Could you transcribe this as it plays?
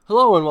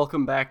Hello and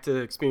welcome back to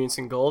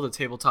Experiencing Gold, a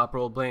tabletop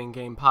role-playing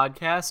game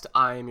podcast.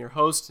 I am your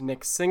host,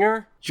 Nick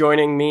Singer.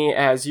 Joining me,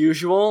 as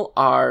usual,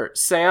 are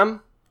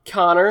Sam,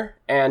 Connor,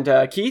 and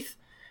Keith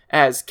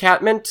as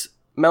Catmint,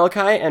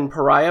 Malachi, and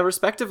Pariah,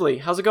 respectively.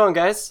 How's it going,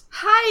 guys?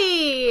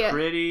 Hi!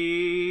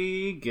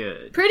 Pretty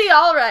good. Pretty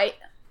alright.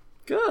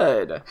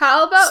 Good.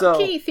 How about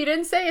Keith? He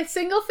didn't say a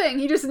single thing,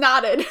 he just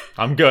nodded.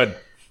 I'm good.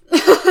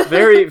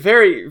 Very,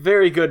 very,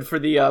 very good for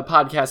the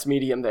podcast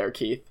medium there,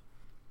 Keith.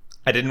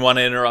 I didn't want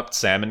to interrupt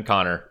Sam and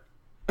Connor.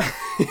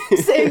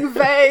 Saying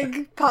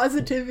vague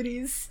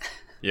positivities.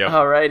 Yep.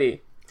 Alrighty.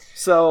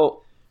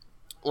 So,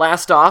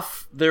 last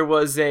off, there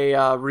was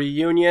a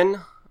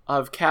reunion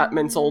of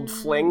Catmint's old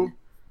fling.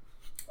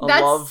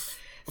 That's love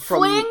from...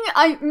 Fling,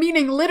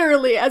 meaning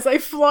literally as I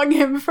flung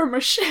him from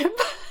a ship.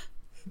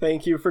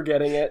 Thank you for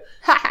getting it.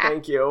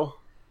 Thank you.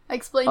 I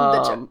explained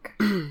the joke.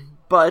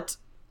 But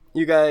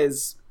you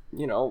guys,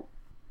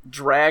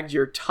 dragged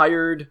your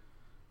tired,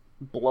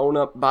 blown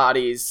up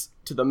bodies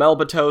to the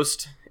Melba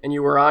Toast, and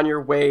you were on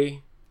your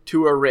way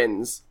to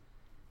Arin's.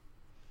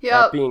 Yep.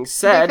 That being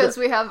said, because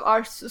we have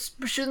our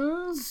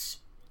suspicions.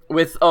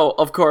 with,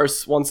 of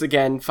course, once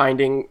again,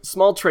 finding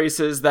small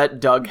traces that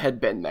Doug had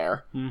been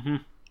there. Mm-hmm.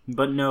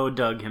 But no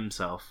Doug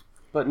himself.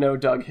 But no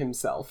Doug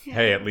himself.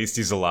 Hey, at least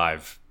he's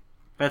alive.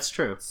 That's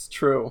true. It's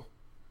true.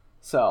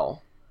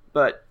 So,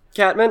 but,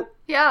 Catmint,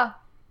 Yeah.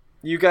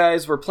 you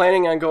guys were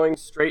planning on going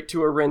straight to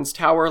Arin's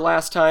tower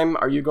last time.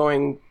 Are you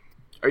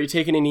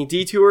taking any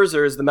detours,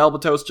 or is the Melba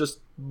Toast just,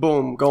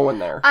 boom, going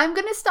there? I'm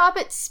gonna stop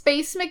at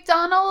Space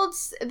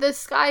McDonald's, the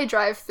Sky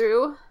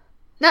drive-thru.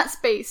 Not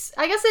Space.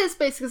 I guess it is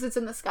Space because it's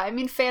in the sky. I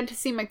mean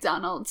Fantasy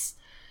McDonald's.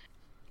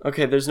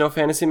 Okay, there's no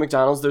Fantasy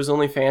McDonald's, there's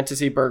only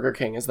Fantasy Burger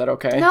King. Is that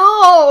okay?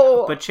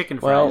 No! But chicken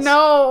Well- fries.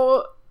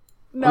 No.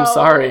 I'm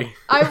sorry.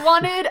 I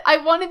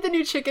wanted the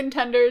new chicken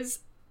tenders,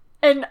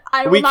 and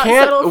I will not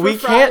settle for we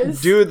fries.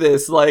 can't do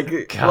this,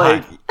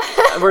 God.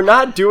 we're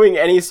not doing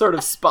any sort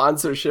of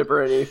sponsorship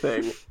or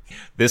anything.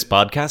 This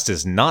podcast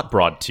is not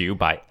brought to you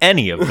by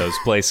any of those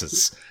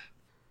places.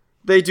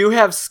 They do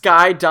have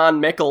Sky Don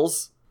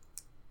Mickles.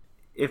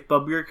 If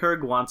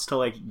Bubberkurg wants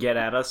to, get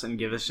at us and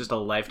give us just a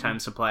lifetime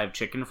supply of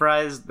chicken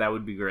fries, that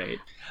would be great.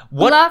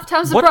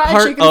 Lifetime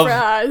surprise chicken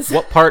fries.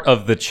 What part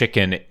of the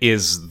chicken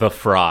is the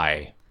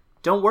fry?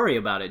 Don't worry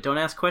about it. Don't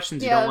ask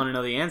questions you Yeah. don't want to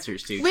know the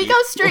answers to. We Keith. go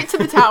straight to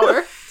the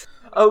tower,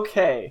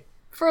 Okay,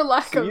 for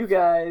lack so of you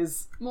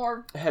guys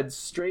more. head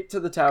straight to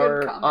the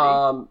tower. Good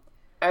comedy.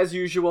 As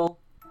usual,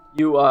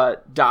 you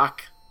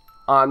dock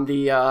on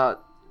the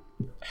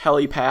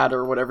helipad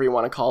or whatever you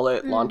want to call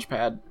it, launch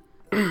pad.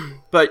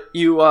 But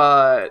you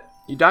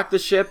dock the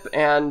ship,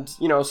 and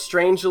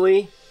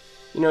strangely,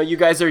 you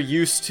guys are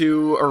used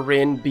to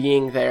Arin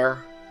being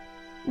there,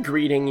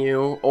 greeting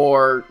you,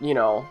 or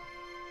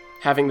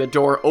having the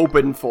door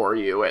open for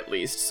you at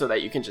least, so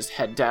that you can just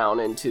head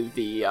down into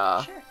the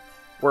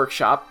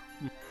workshop.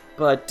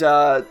 But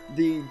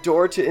the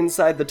door to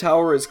inside the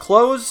tower is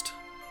closed.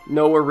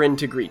 No Arin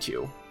to greet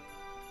you.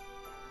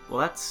 Well,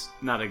 that's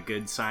not a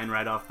good sign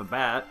right off the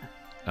bat.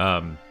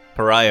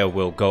 Pariah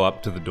will go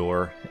up to the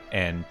door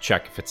and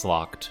check if it's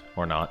locked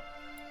or not.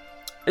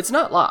 It's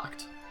not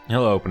locked.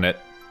 He'll open it.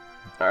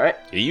 All right.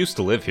 He used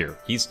to live here.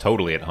 He's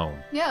totally at home.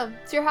 Yeah,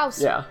 it's your house.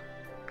 Yeah.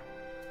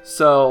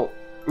 So,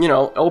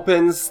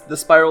 opens, the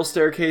spiral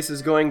staircase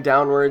is going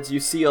downwards. You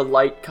see a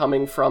light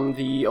coming from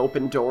the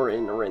open door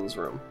in Arin's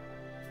room.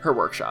 Her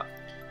workshop.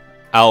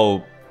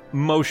 I'll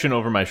motion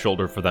over my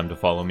shoulder for them to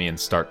follow me and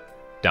start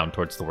down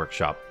towards the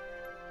workshop.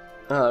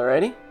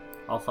 Alrighty.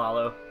 I'll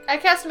follow. I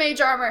cast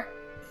mage armor,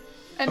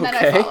 and then I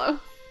Okay. follow.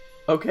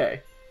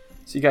 Okay.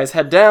 So you guys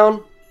head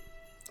down.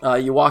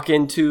 You walk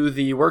into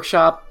the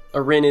workshop.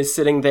 Arin is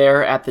sitting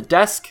there at the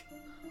desk,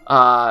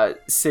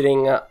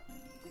 sitting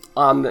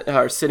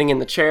in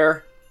the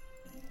chair.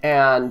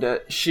 And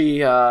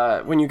she,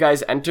 when you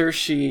guys enter,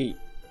 she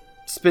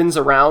spins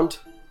around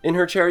in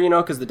her chair,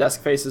 because the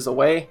desk faces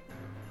away.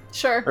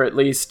 Sure. Or at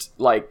least,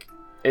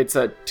 it's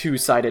a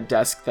two-sided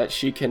desk that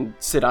she can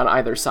sit on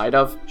either side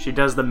of. She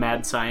does the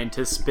mad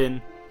scientist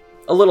spin.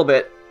 A little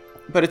bit,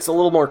 but it's a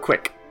little more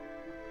quick.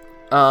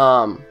 It's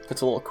a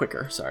little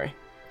quicker, sorry.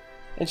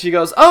 And she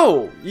goes,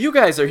 "Oh, you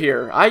guys are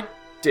here. I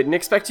didn't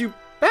expect you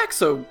back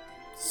so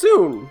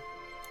soon."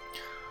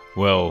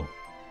 Well,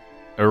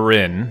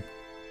 Arin,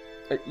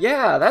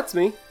 Yeah, that's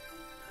me.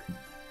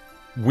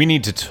 we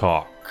need to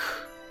talk.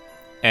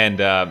 And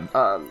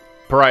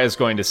Pariah's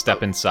going to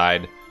step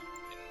inside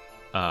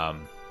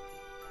and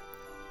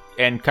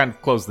kind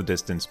of close the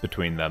distance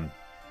between them.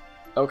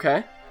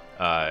 Okay.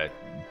 I'm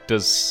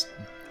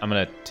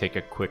gonna take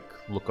a quick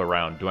look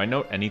around. Do I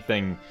note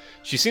anything?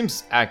 She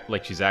seems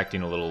like she's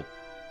acting a little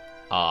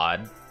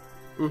odd.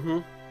 Mm-hmm.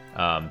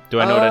 Do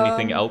I note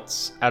anything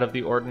else out of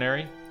the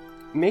ordinary?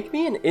 Make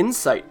me an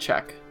insight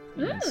check.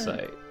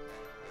 Insight.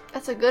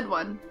 That's a good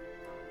one.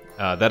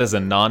 That is a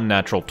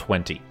non-natural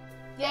 20.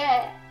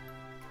 Yeah.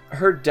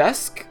 Her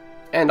desk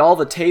and all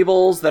the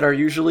tables that are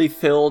usually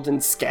filled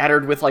and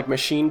scattered with,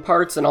 machine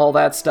parts and all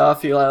that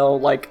stuff,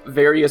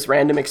 various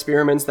random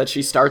experiments that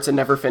she starts and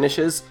never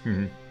finishes.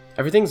 Mm-hmm.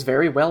 Everything's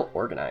very well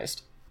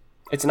organized.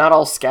 It's not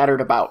all scattered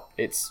about.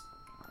 It's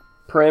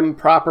prim,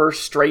 proper,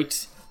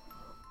 straight.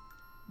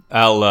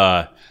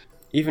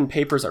 Even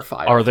papers are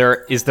filed.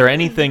 Is there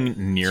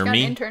anything near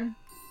me? Intern.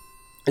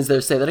 Say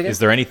that again? Is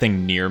there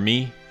anything near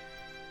me?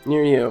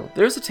 Near you.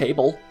 There's a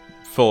table.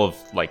 Full of,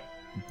 like,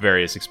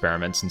 various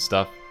experiments and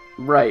stuff.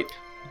 Right.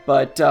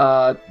 But,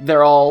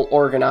 they're all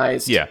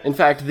organized. Yeah. In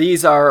fact,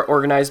 these are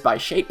organized by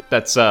shape.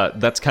 That's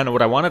kind of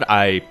what I wanted.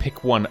 I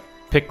pick one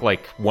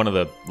of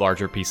the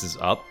larger pieces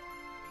up.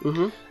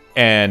 Mm-hmm.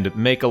 And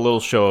make a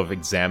little show of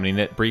examining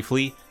it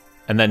briefly,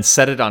 and then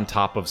set it on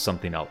top of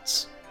something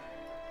else.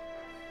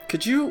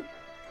 Could you...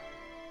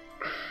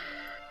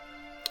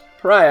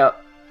 Pariah,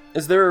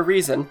 is there a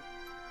reason?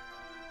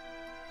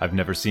 I've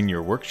never seen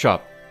your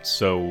workshop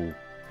so...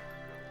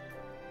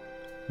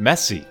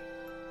 messy.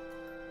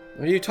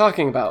 What are you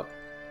talking about?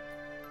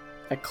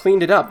 I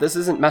cleaned it up. This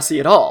isn't messy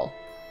at all.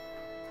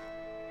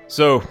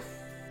 So...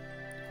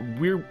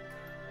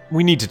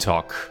 we need to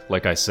talk,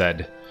 like I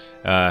said.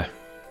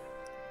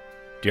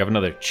 Do you have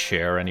another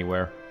chair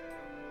anywhere?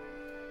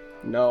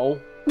 No.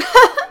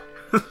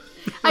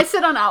 I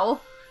sit on Owl.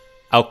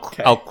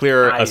 I'll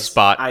clear a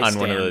spot I on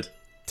one of stand. the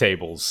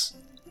tables.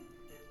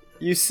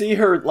 You see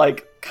her,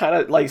 like, kind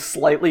of, like,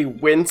 slightly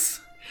wince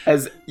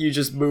as you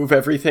just move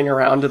everything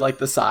around to, like,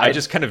 the side. I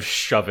just kind of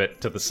shove it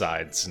to the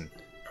sides and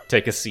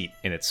take a seat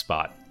in its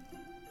spot.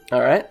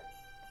 Alright.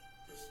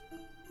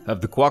 Have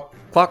the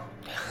clockwork.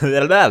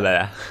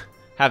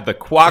 Have the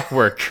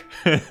clockwork.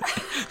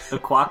 The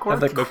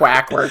clockwork? Have the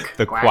quackwork.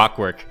 The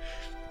clockwork.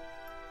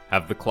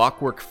 Have the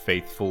clockwork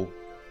faithful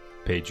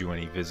paid you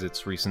any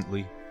visits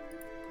recently?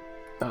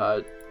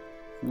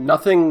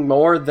 Nothing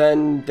more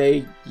than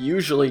they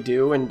usually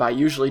do, and by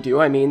usually do,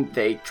 I mean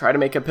they try to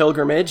make a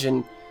pilgrimage,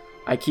 and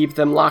I keep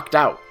them locked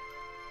out.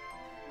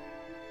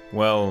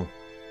 Well,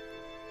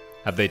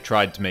 have they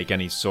tried to make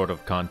any sort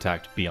of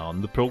contact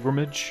beyond the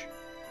pilgrimage?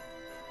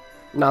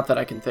 Not that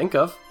I can think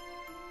of.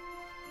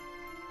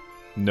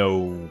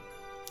 No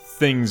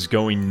things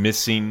going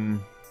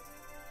missing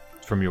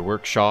from your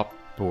workshop,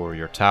 or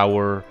your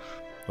tower,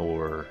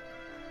 or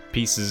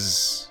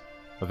pieces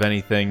of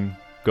anything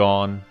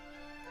gone?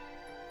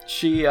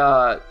 She,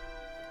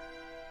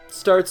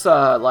 starts,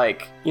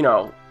 like, you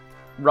know,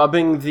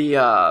 rubbing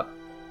the,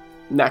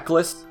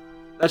 necklace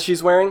that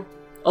she's wearing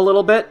a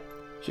little bit.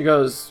 She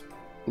goes,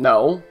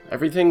 no,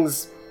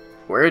 everything's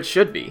where it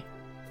should be.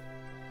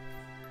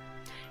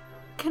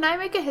 Can I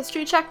make a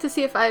history check to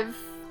see if I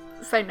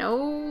know,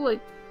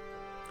 like,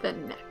 the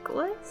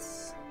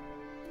necklace?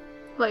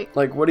 Like,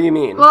 what do you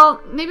mean?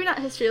 well, maybe not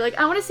history. Like,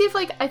 I want to see if,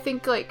 like, I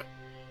think, like,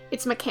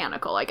 it's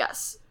mechanical, I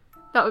guess.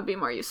 That would be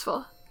more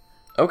useful.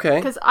 Okay.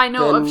 Because I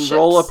know then of ships.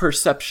 roll a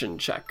perception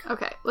check.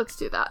 Okay, let's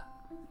do that.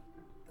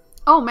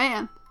 Oh,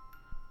 man.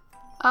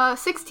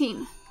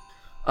 16.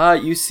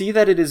 You see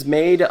that it is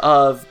made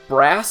of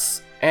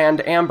brass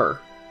and amber.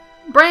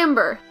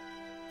 Bramber.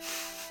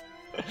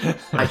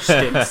 I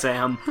stink,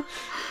 Sam.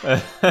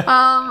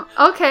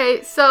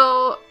 Okay,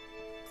 so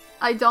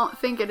I don't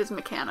think it is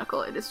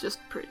mechanical. It is just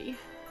pretty.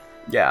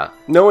 Yeah.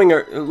 Knowing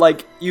her,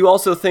 like, you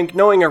also think,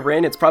 knowing a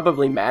Rin, it's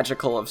probably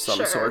magical of some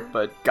Sure. sort,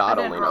 but God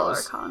I only didn't roll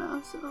knows.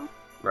 Arcana, so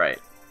Right.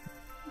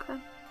 okay.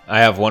 I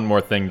have one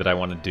more thing that I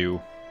want to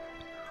do.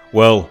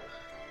 Well,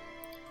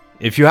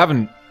 if you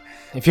haven't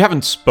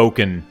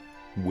spoken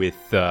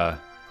with the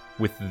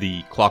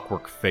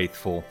Clockwork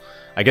Faithful,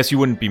 I guess you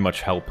wouldn't be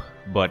much help.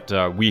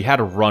 But we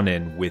had a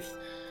run-in with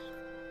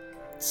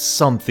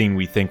something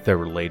we think they're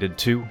related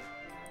to,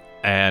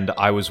 and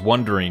I was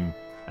wondering.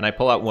 And I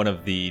pull out one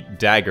of the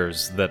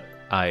daggers that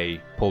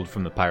I pulled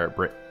from the pirate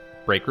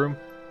break room,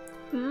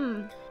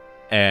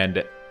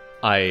 and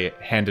I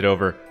hand it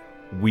over.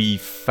 We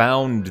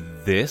found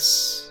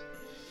this,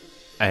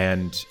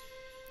 and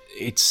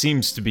it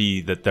seems to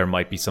be that there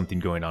might be something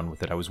going on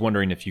with it. I was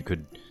wondering if you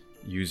could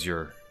use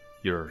your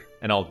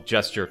and I'll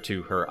gesture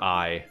to her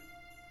eye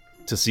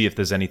to see if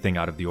there's anything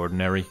out of the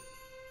ordinary.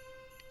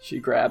 She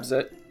grabs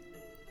it.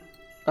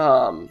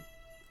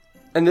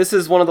 And this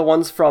is one of the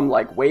ones from,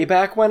 like, way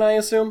back when, I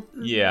assume?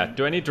 Yeah,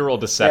 do I need to roll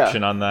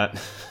deception on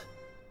that?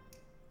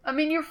 I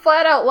mean, you're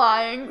flat out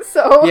lying,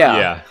 so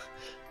Yeah.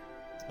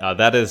 Yeah.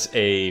 That is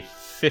a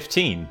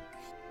 15.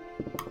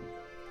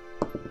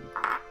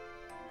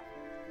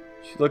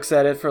 She looks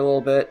at it for a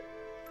little bit.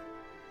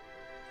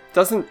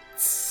 Doesn't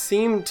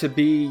seem to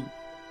be...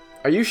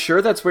 Are you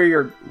sure that's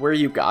where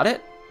you got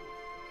it?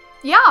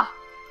 Yeah.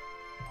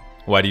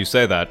 Why do you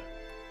say that?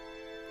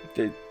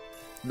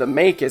 The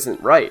make isn't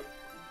right.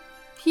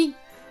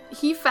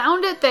 He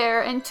found it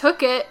there and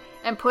took it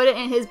and put it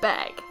in his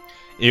bag.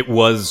 It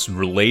was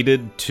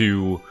related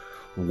to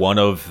one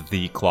of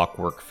the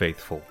Clockwork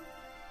Faithful.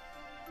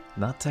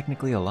 Not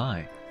technically a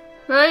lie.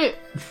 Right.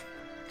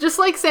 Just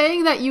like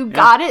saying that you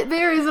got it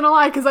there isn't a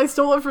lie because I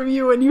stole it from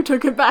you and you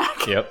took it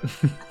back.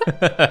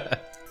 Yep.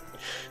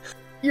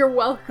 You're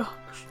welcome.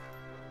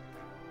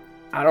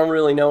 I don't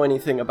really know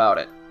anything about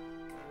it.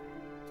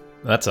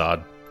 That's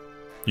odd.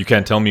 You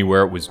can't tell me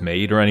where it was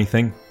made or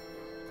anything?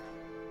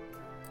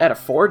 At a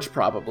forge,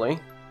 probably.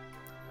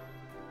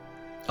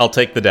 I'll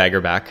take the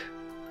dagger back.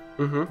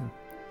 Mm-hmm.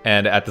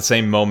 And at the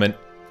same moment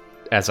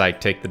as I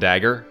take the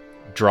dagger,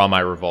 draw my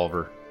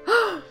revolver.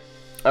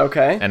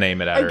 Okay. And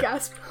aim it at her. I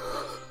gasp.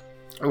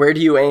 Where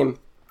do you aim?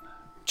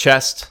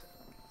 Chest.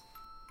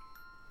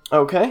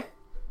 Okay.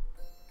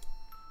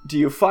 Do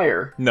you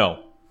fire?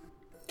 No.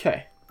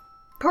 Okay.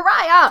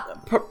 Pariah!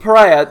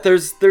 Pariah,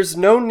 there's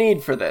no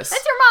need for this.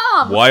 That's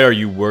your mom! Why are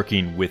you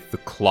working with the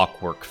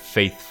Clockwork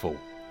Faithful?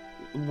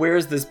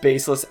 Where's this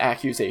baseless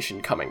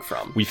accusation coming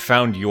from? We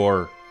found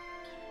the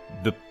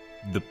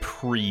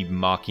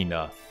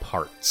pre-Machina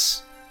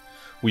parts.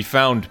 We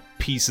found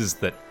pieces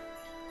that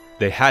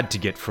they had to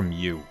get from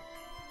you.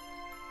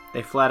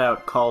 They flat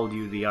out called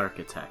you the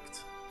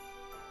architect.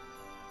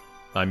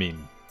 I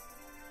mean,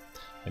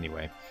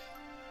 anyway.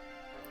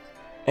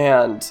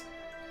 And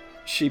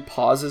she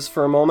pauses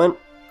for a moment,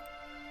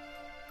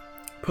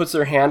 puts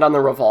her hand on the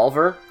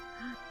revolver,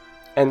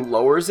 and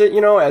lowers it,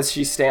 as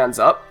she stands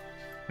up.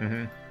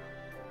 Mm-hmm.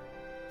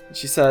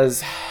 She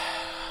says,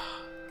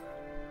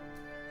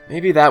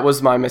 maybe that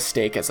was my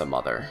mistake as a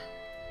mother.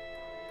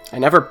 I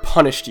never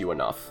punished you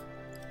enough.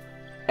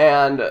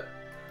 And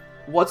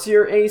what's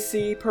your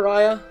AC,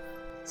 Pariah?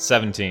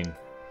 17.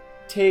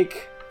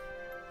 Take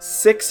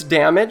 6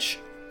 damage,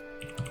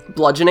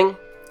 bludgeoning,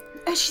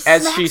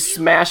 as she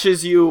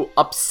smashes you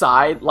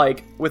upside,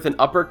 like, with an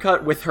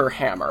uppercut with her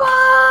hammer.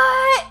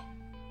 What?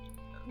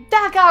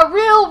 That got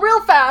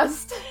real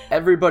fast.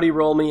 Everybody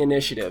roll me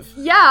initiative.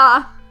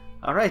 Yeah.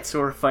 Alright, so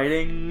we're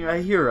fighting a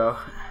hero.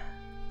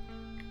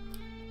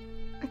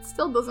 It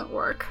still doesn't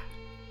work.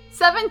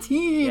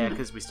 17. Yeah,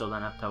 because we still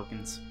don't have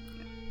tokens.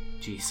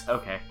 Jeez,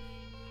 okay.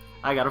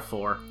 I got a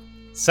 4.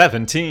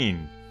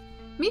 17.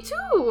 Me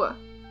too.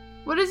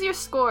 What is your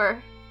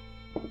score,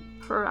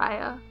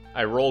 Pariah?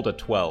 I rolled a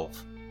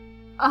 12.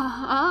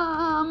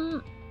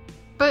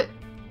 But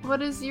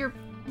what is your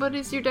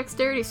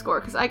dexterity score?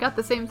 Because I got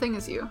the same thing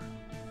as you.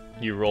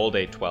 You rolled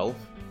a 12?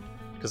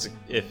 Because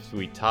if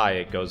we tie,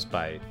 it goes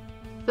by...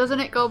 Doesn't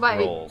it go by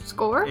Roll.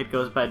 score? It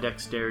goes by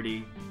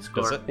dexterity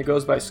score. Does it? It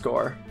goes by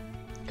score.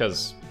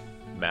 Because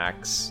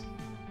max,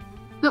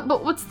 No,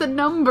 but what's the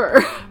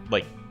number?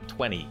 like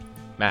 20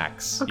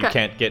 max. Okay. You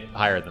can't get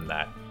higher than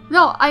that.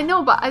 No, I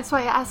know, but that's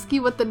why I ask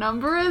you what the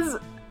number is.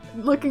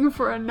 Looking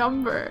for a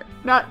number,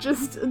 not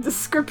just a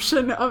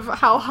description of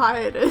how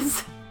high it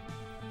is.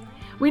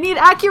 We need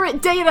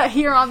accurate data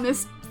here on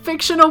this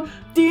fictional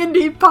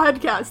D&D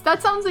podcast.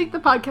 That sounds like the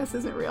podcast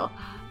isn't real.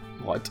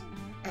 What?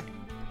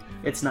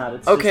 It's not.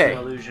 It's Okay.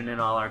 just an illusion in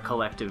all our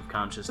collective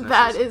consciousness.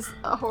 That is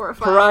a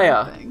horrifying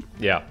Pariah. thing.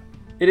 Yeah.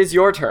 It is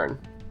your turn.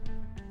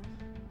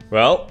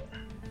 Well,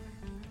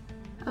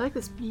 I like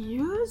this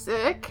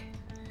music.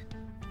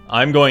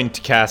 I'm going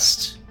to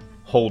cast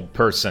Hold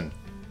Person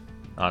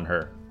on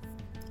her.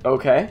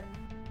 Okay.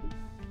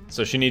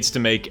 So she needs to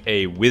make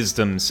a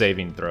Wisdom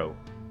saving throw.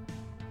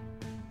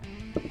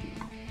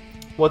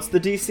 What's the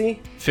DC?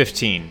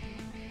 15.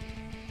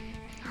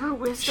 Her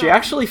wisdom. She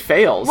actually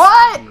fails.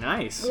 What?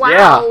 Nice.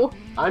 Wow. Yeah.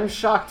 I'm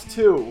shocked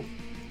too.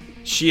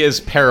 She is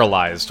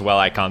paralyzed while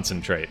I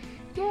concentrate.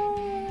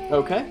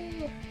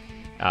 Okay.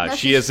 No, She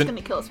she's isn't.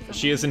 gonna kill us with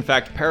She is in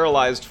fact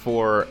paralyzed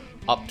for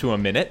up to a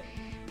minute,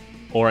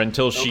 or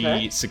until she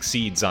Okay.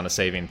 succeeds on a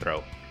saving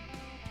throw.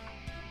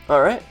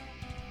 Alright.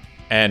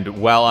 And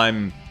while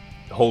I'm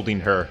holding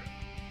her,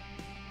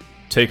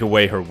 take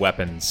away her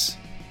weapons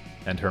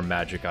and her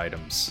magic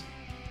items.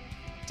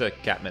 To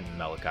Catman and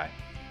Malachi.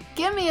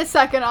 Give me a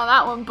second on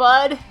that one,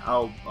 bud.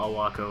 I'll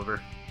walk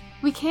over.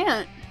 We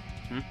can't.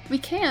 We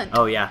can't.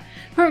 Oh yeah,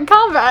 We're in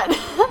combat.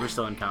 we're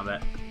still in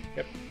combat.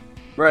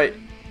 Right.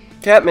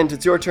 Catmint,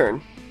 it's your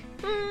turn.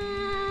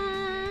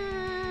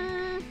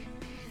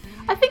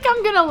 I think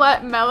I'm gonna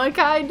let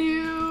Malachi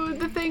do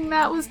the thing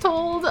that was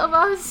told of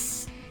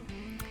us.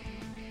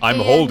 I'm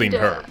And, holding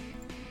her.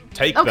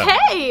 Take them.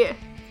 Okay.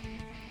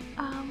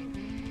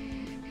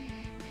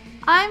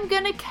 I'm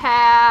gonna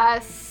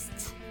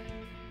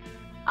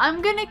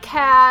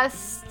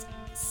cast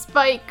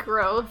Spike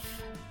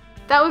Growth.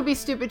 That would be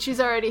stupid. She's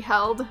already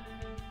held.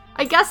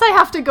 I guess I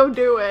have to go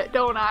do it,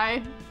 don't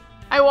I?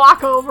 I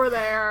walk over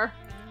there.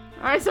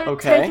 I start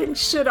Okay. taking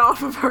shit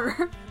off of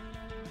her.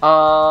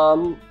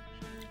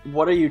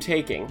 What are you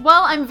taking?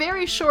 Well, I'm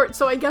very short,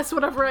 so I guess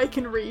whatever I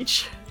can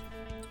reach.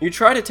 You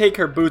try to take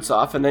her boots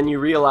off, and then you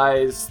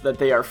realize that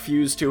they are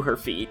fused to her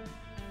feet.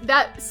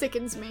 That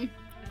sickens me.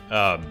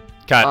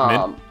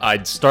 Catman,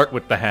 I'd start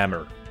with the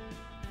hammer.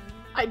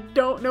 I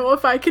don't know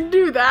if I can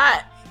do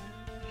that.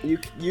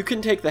 You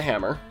can take the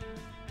hammer.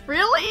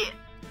 Really?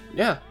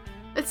 Yeah.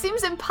 It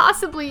seems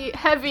impossibly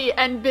heavy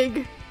and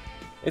big.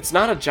 It's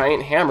not a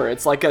giant hammer.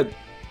 It's like a...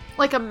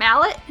 Like a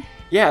mallet?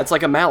 Yeah, it's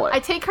like a mallet. I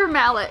take her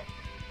mallet,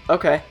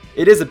 Okay.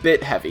 It is a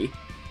bit heavy.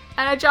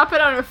 and I drop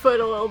it on her foot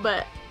a little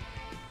bit.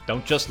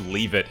 Don't just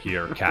leave it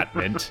here,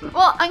 Catmint.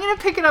 Well, I'm gonna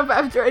pick it up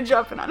after I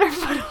drop it on her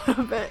foot a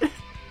little bit.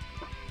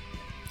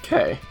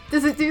 Okay.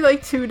 Does it do,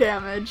 like, 2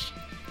 damage?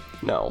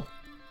 No.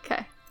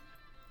 Okay.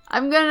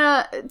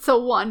 It's a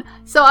 1.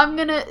 So I'm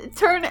gonna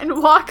turn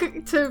and walk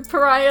to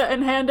Pariah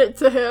and hand it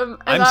to him,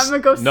 and I'm gonna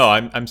go... No,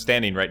 I'm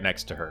standing right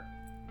next to her.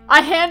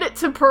 I hand it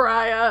to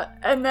Pariah,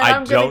 and then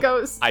I'm gonna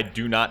go... I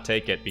do not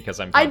take it because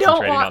I'm I don't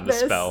concentrating want on the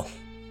this. spell.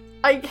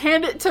 I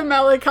hand it to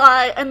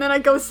Malachi, and then I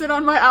go sit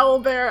on my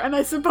owlbear, and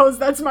I suppose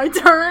that's my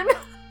turn.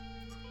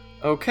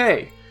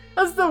 Okay.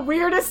 That's the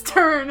weirdest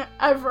turn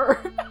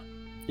ever.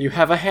 You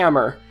have a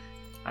hammer.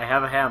 I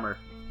have a hammer.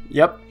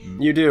 Yep,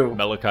 you do.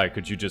 Malachi,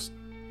 could you just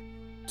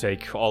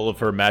take all of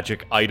her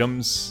magic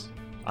items?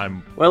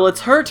 Well, it's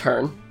her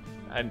turn.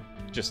 I'm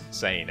just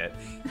saying it.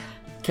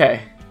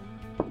 Okay.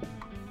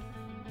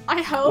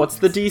 I help. What's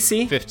the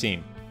DC?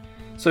 15.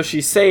 So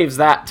she saves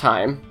that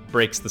time.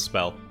 Breaks the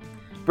spell.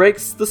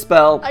 Breaks the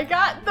spell. I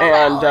got the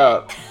And,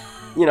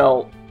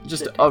 mallet.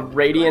 just a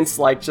radiance,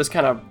 just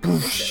kind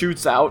of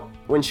shoots out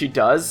when she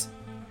does.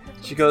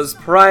 She goes,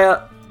 Pariah,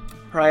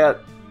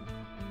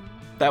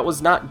 that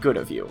was not good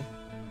of you.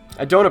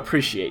 I don't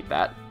appreciate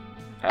that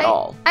at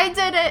all. I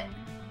did it.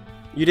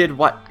 You did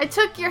what? I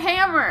took your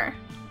hammer.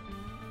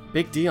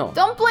 Big deal.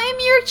 Don't blame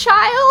your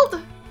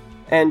child.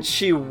 And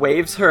she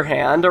waves her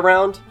hand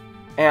around,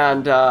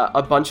 and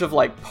a bunch of,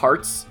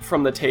 parts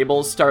from the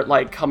tables start,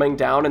 coming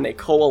down, and they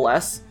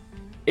coalesce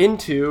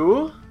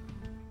into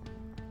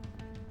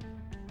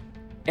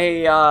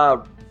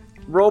a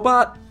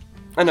robot,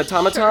 an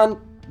automaton,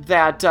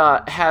 that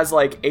has,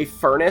 a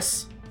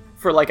furnace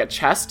for, a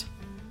chest,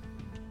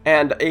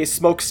 and a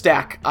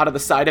smokestack out of the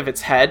side of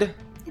its head.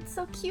 It's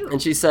so cute.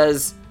 And she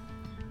says,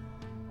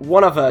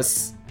 one of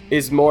us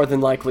is more than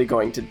likely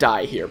going to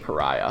die here,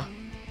 Pariah.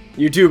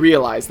 You do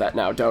realize that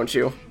now, don't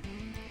you?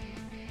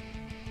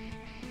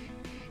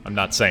 I'm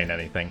not saying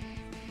anything.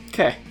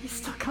 Okay. He's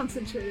still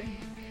concentrating.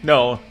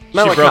 No,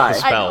 Malachi. she broke the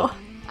spell.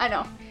 I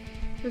know.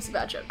 It was a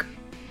bad joke.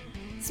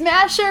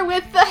 Smash her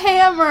with the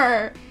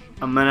hammer!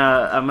 I'm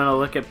gonna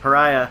look at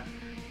Pariah.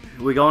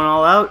 We going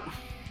all out?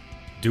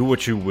 Do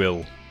what you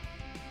will.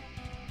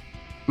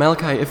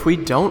 Malachi, if we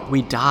don't,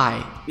 we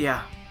die.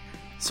 Yeah.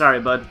 Sorry,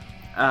 bud.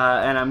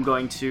 And I'm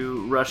going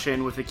to rush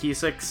in with a key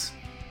 6.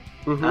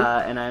 Mm-hmm.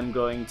 And I'm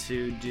going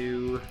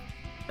to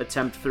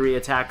attempt 3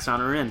 attacks on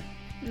her in.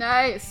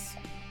 Nice.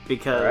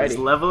 Because Alrighty.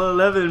 level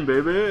 11,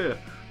 baby!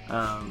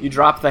 You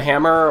drop the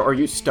hammer, or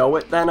you stow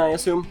it then, I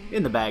assume?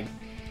 In the bag.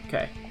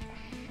 Okay.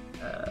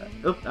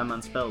 I'm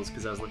on spells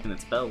because I was looking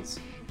at spells.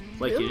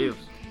 Like you do.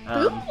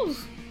 Ooh.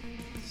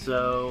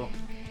 So,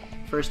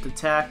 first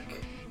attack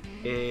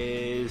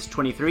is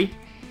 23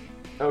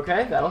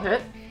 Okay, that'll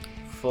hit.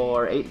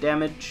 for 8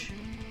 damage.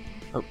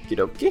 Okie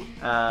dokie.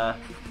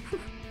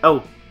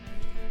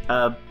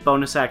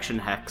 Bonus action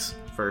Hex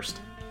first.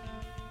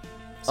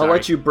 I'll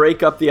let you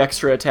break up the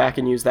extra attack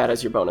and use that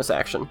as your bonus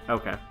action.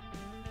 Okay.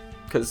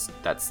 Because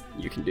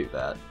you can do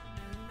that.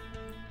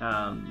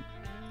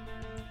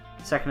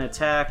 Second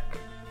attack,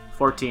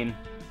 14.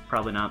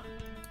 Probably not.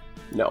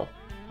 No.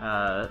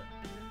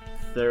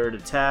 Third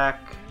attack,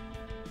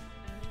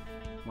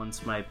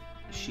 once my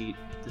sheet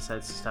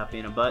decides to stop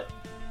being a butt,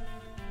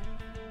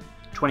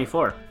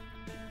 24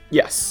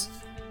 Yes.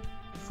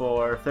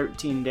 for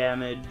 13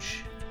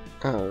 damage,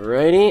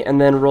 Alrighty, and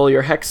then roll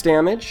your hex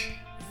damage.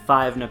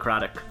 5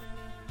 necrotic.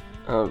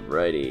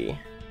 Alrighty.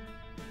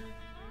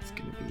 It's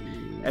gonna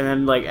be...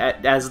 And then,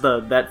 as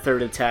that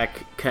third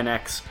attack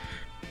connects,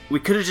 we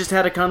could have just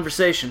had a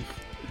conversation.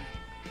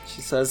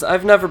 She says,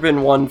 I've never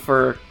been one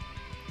for...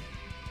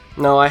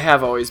 No, I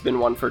have always been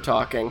one for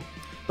talking.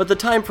 But the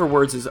time for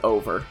words is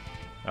over.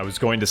 I was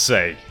going to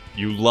say,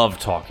 you love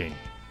talking.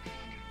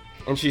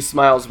 And she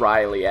smiles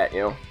wryly at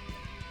you.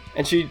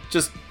 And she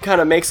just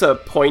kind of makes a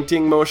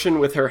pointing motion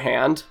with her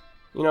hand.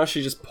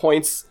 She just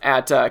points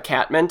at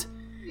Catmint.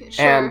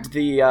 Sure. And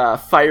the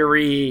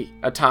fiery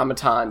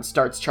automaton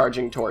starts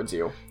charging towards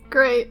you.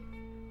 Great.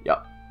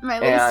 Yep. My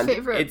least And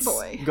favorite it's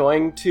boy.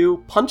 going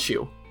to punch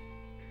you.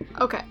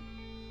 Okay.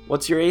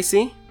 What's your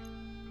AC?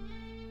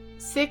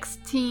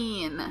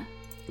 16.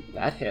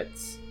 That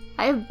hits.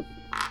 I have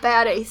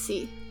bad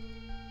AC.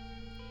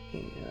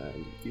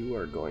 And you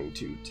are going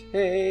to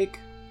take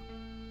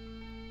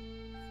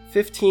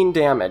 15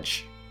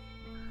 damage.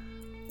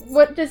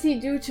 What does he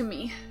do to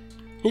me?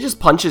 He just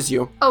punches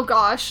you. Oh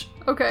gosh.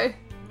 Okay.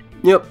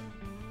 Yep.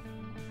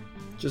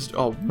 Just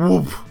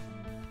whoop.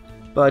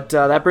 But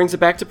that brings it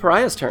back to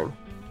Pariah's turn.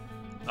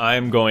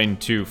 I'm going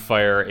to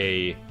fire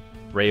a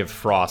ray of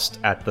frost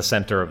at the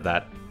center of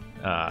that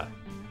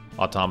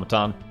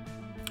automaton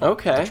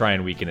Okay. to try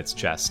and weaken its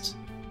chest.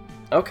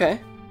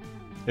 Okay.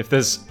 If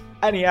there's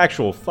any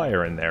actual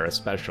fire in there,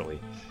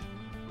 especially.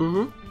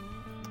 Mm-hmm.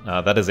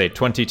 That is a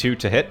 22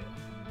 to hit.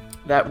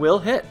 That will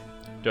hit.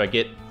 Do I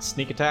get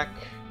sneak attack?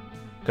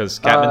 Because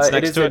Catman's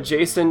next to it. It is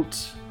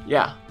adjacent.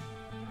 Yeah.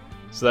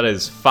 So that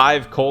is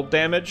 5 cold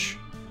damage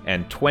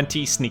and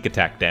 20 sneak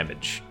attack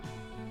damage.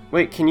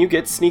 Wait, can you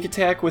get sneak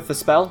attack with the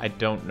spell? I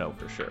don't know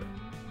for sure.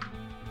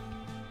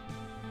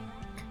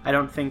 I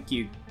don't think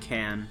you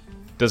can.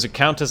 Does it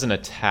count as an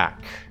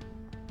attack?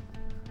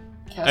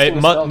 Casting It a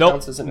spell nope,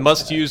 counts as an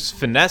must attack. use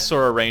finesse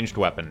or a ranged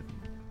weapon.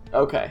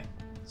 Okay.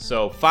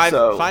 So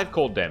 5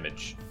 cold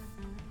damage.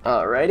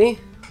 Alrighty.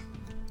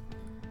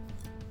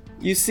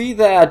 You see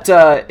that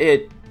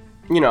it,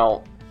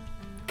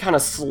 kind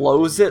of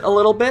slows it a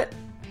little bit.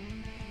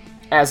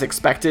 as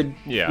expected,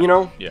 Yeah. you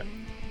know? Yeah.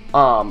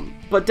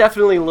 But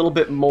definitely a little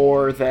bit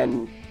more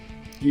than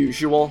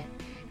usual.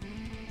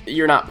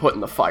 You're not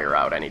putting the fire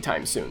out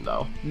anytime soon,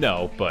 though.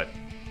 No, but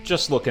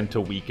just looking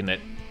to weaken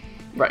it.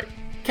 Right.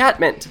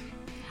 Catmint.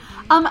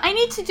 I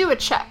need to do a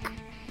check.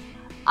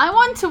 I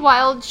want to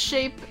wild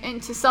shape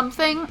into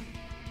something,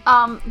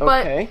 but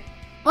Okay.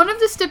 one of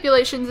the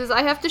stipulations is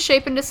I have to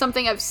shape into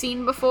something I've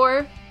seen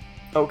before,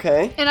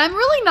 Okay. and I'm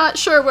really not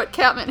sure what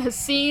Catmint has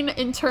seen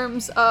in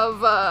terms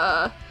of,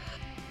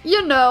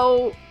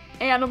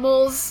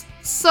 animals.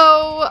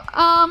 So,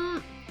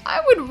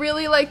 I would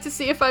really like to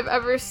see if I've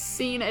ever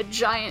seen a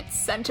giant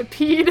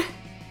centipede.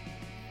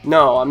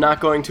 No, I'm not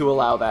going to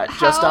allow that,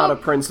 just How- out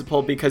of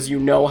principle, because you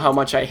know how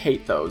much I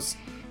hate those.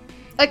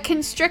 A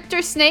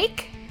constrictor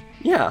snake?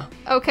 Yeah.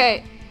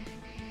 Okay,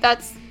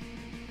 that's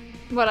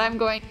what I'm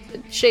going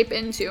to shape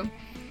into.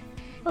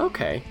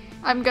 Okay.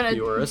 I'm gonna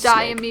You're a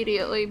die snake.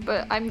 immediately,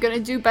 but I'm gonna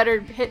do better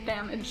hit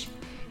damage.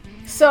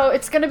 So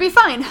it's gonna be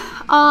fine.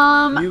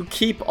 You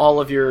keep all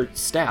of your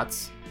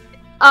stats.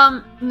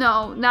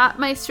 No, not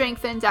my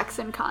strength and dex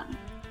and con.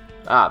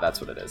 Ah, that's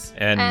what it is.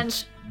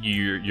 And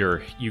you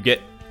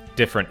get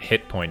different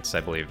hit points,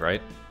 I believe,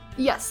 right?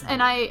 Yes,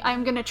 and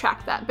I'm gonna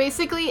track that.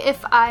 Basically,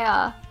 if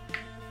I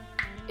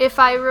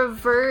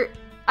revert,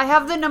 I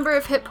have the number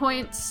of hit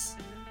points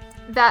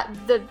that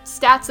the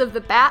stats of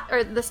the bat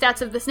or the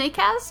stats of the snake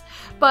has,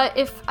 but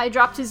if I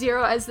drop to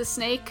 0 as the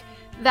snake,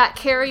 that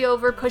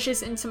carryover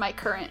pushes into my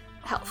current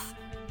health.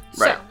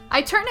 Right. So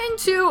I turn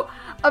into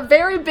a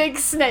very big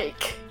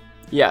snake.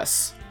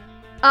 Yes.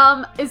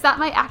 Is that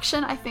my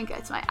action? I think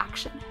it's my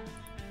action.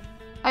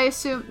 I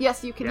assume,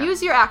 yes, you can Yeah.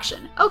 use your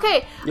action.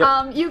 Okay,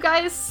 Yep. you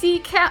guys see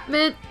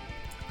Catmint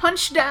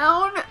punch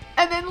down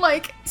and then,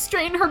 like,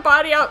 straighten her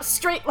body out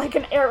straight like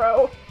an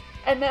arrow.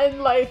 And then,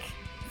 like,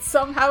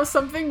 somehow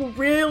something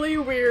really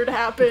weird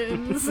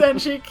happens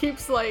and she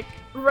keeps, like,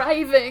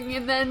 writhing.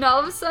 And then all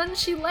of a sudden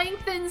she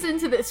lengthens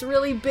into this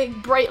really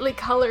big, brightly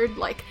colored,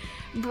 like,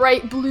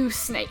 bright blue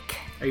snake.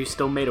 Are you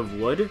still made of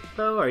wood,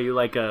 though? Are you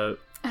like a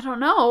I don't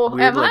know.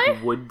 weird, Am I?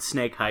 like, wood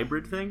snake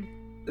hybrid thing?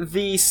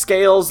 The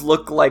scales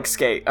look like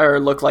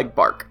look like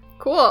bark.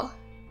 Cool.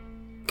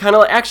 Kind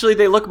of, actually,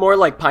 they look more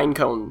like pine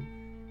cone.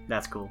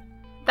 That's cool.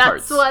 That's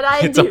Parts. what I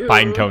It's do. a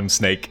pine cone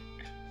snake.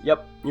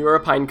 Yep, you are a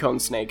pine cone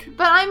snake,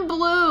 But I'm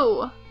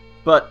blue.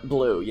 but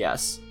blue.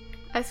 Yes.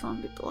 I just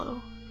want to be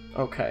blue.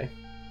 Okay.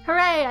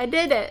 Hooray, I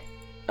did it.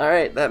 All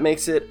right, that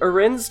makes it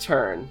Arin's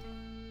turn,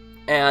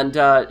 and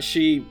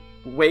she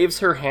waves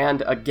her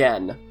hand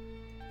again,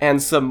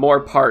 and some more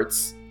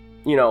parts,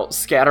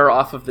 scatter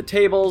off of the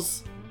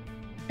tables,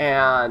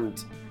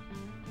 and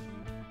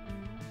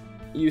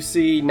you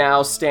see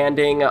now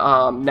standing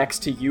next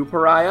to you,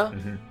 Pariah,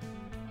 Mhm.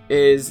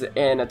 is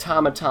an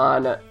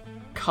automaton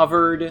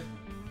covered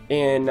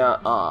in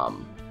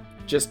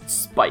just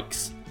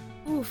spikes.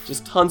 Oof.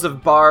 Just tons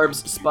of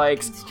barbs,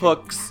 spikes,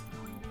 hooks,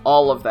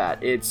 all of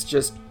that. It's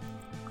just,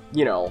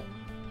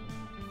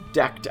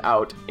 decked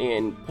out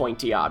in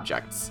pointy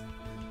objects.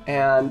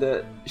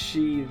 And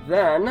she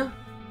then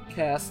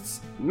casts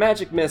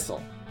Magic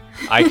Missile.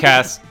 I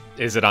cast.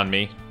 Is it on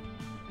me?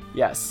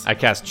 Yes. I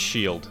cast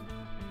shield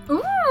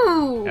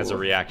Ooh. as a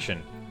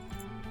reaction.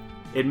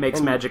 It makes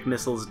And- magic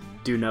missiles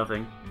do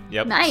nothing.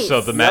 Yep. Nice.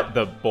 So the Yep.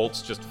 the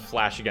bolts just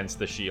flash against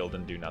the shield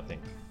and do nothing.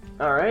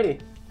 Alrighty.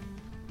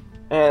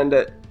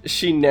 And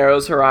she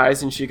narrows her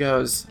eyes and she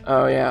goes,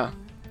 "Oh yeah,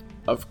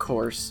 of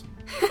course."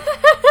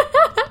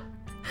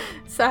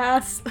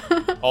 Sass.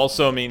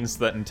 Also means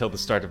that until the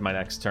start of my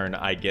next turn,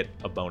 I get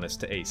a bonus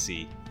to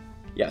AC.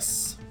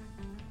 Yes.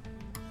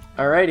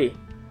 Alrighty.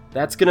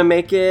 That's gonna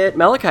make it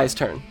Malachi's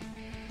turn.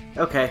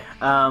 Okay,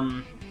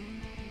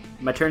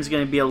 my turn's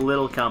gonna be a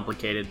little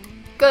complicated.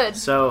 Good.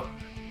 So,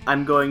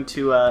 I'm going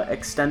to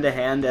extend a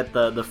hand at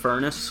the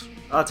furnace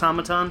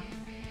automaton,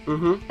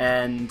 Mm-hmm.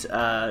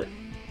 and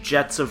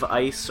jets of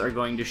ice are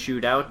going to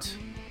shoot out,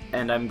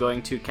 and I'm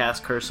going to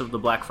cast Curse of the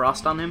Black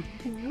Frost on him.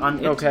 On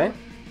it. Okay.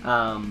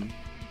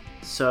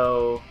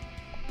 So,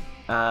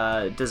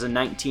 does a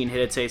 19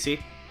 hit its AC?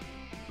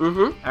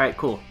 Mm-hmm. Alright,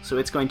 cool. So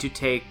it's going to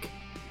take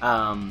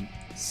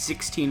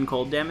 16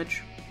 cold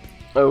damage.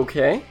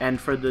 Okay. And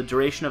for the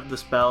duration of the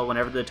spell,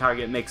 whenever the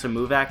target makes a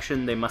move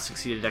action, they must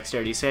succeed a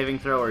dexterity saving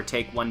throw or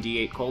take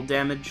 1d8 cold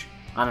damage.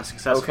 On a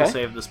successful Okay.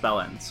 save, the spell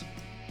ends.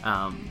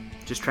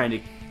 Just trying to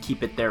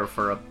keep it there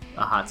for a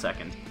hot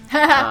second.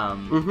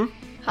 Mm-hmm.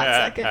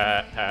 Hot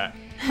second.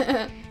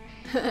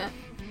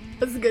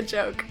 That's a good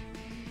joke.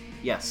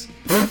 Yes.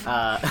 Indeed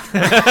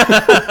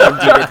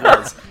it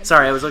was.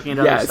 Sorry, I was looking at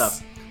other Yes.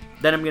 stuff.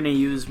 Then I'm going to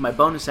use my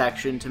bonus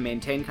action to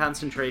maintain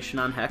concentration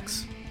on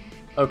Hex.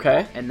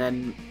 Okay. And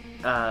then,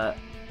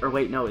 or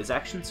wait, no, is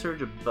Action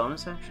Surge a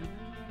bonus action?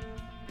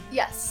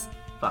 Yes.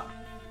 Fuck.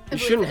 You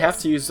shouldn't have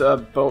to use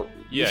a Yeah,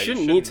 you you shouldn't need to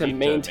shouldn't need to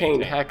maintain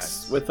maintain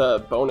Hex Hex. with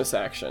a bonus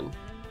action.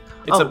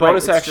 It's Oh, a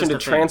bonus right, it's action to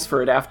just a thing.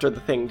 transfer it after the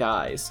thing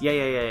dies.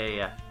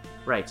 Yeah.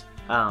 Right.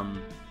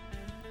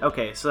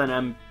 Okay, so then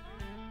I'm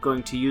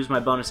going to use my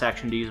bonus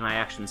action to use my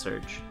Action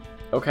Surge.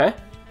 Okay.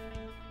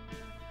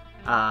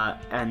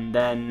 And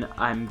then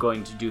I'm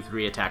going to do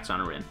 3 attacks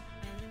on Rin.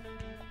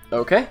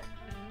 Okay.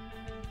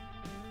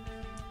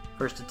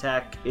 First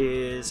attack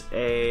is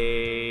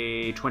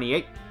a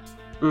 28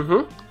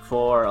 Mm-hmm.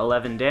 for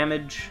 11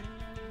 damage.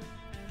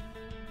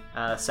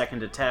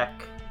 Second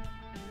attack,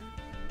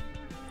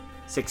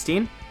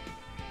 16.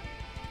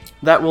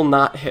 That will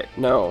not hit,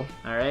 no.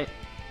 Alright.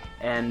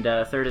 And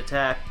third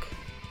attack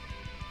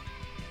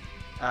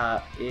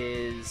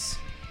is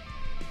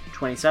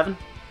 27.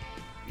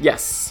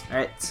 Yes.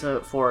 Alright, so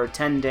for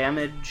 10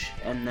 damage,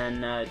 and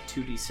then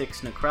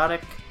 2d6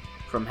 necrotic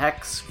from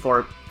Hex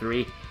for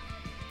 3.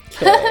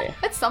 Okay.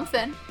 That's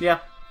something. Yeah.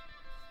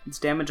 It's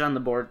damage on the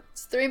board.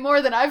 It's 3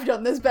 more than I've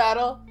done this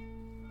battle.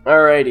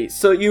 Alrighty.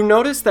 So you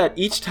notice that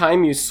each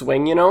time you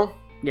swing,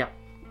 Yeah.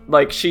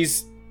 like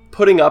she's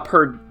putting up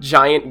her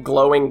giant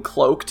glowing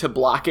cloak to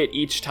block it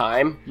each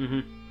time. Mm-hmm.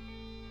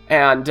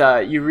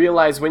 And you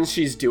realize when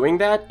she's doing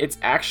that, it's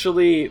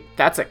actually,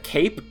 that's a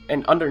cape,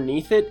 and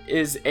underneath it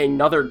is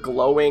another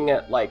glowing,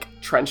 like,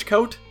 trench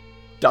coat,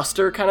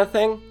 duster kind of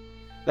thing,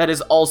 that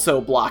is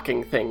also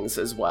blocking things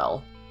as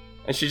well.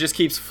 And she just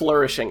keeps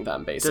flourishing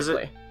them,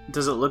 basically.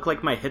 Does it look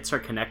like my hits are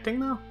connecting,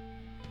 though?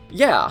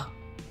 Yeah.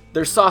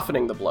 They're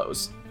softening the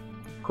blows,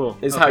 Cool.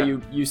 is how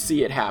you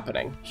see it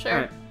happening.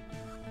 Sure.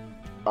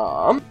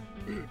 Alright.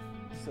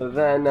 So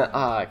then,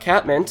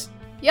 Catmint,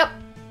 Yep.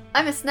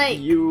 I'm a snake.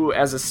 you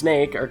as a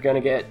snake are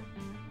gonna get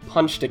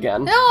punched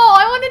again. No,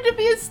 I wanted to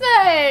be a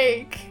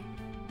snake.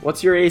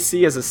 What's your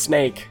AC as a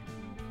snake?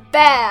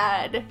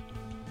 Bad.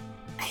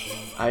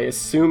 I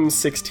assume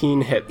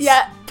 16 hits.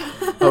 Yeah.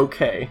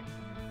 Okay.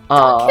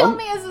 Kill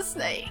me as a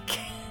snake.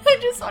 I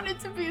just wanted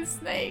to be a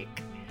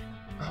snake.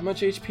 How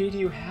much HP do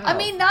you have? I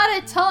mean, not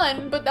a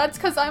ton, but that's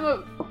because I'm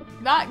a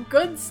not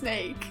good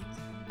snake.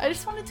 I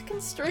just wanted to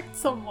constrict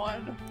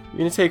someone. You're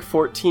gonna take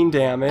 14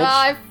 damage.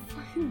 I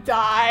fucking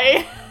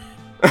die.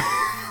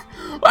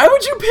 Why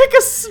would you pick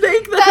a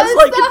snake that That has is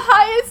like... the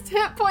highest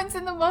hit points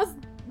and the most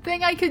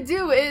thing I could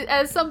do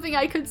as something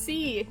I could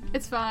see.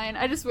 It's fine.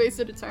 I just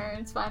wasted a turn.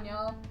 It's fine,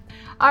 y'all.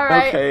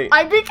 Alright. Okay.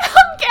 I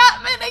become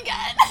Catman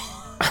again.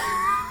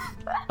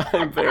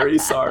 I'm very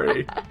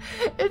sorry.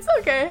 It's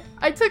okay.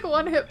 I took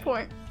 1 hit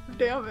point of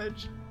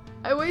damage.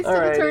 I wasted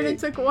a turn and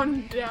took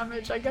 1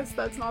 damage. I guess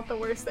that's not the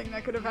worst thing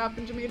that could have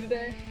happened to me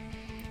today.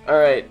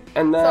 Alright,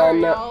 and then...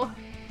 Sorry, y'all.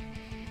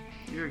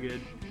 You're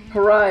good.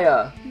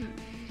 Pariah.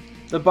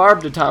 The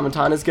barbed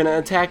automaton is gonna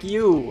attack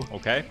you.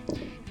 Okay.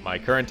 My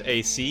current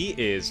AC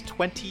is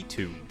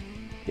 22.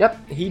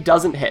 Yep, he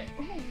doesn't hit.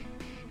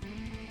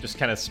 Just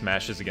kind of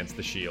smashes against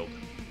the shield.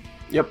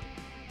 Yep.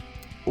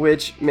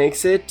 Which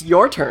makes it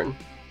your turn.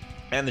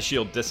 And the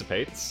shield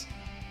dissipates.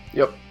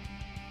 Yep.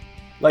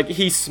 Like,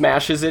 he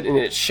smashes it and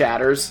it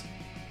shatters,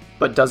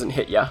 but doesn't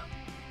hit ya.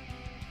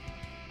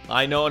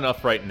 I know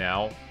enough right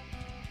now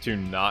to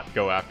not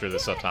go after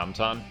this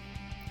automaton.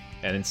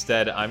 And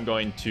instead, I'm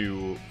going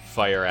to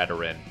fire at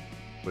Rin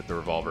with the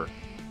revolver.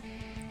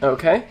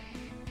 Okay.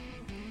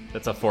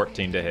 That's a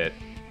 14 to hit.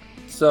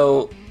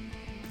 So,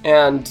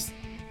 and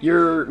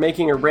you're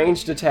making a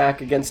ranged attack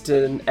against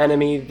an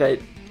enemy that...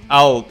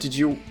 Did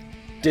you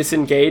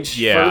disengage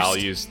Yeah, first? I'll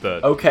use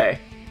the... Okay.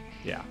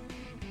 Yeah.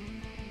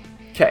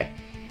 Okay.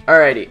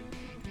 Alrighty.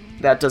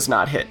 That does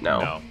not hit,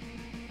 No.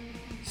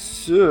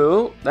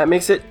 So, that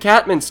makes it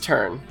Catman's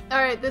turn.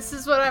 Alright, this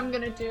is what I'm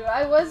gonna do.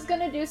 I was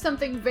gonna do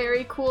something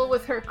very cool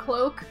with her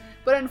cloak,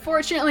 but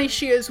unfortunately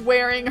she is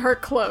wearing her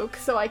cloak,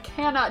 so I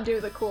cannot do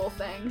the cool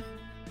thing.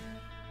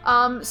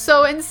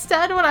 So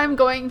instead what I'm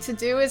going to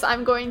do is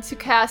I'm going to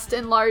cast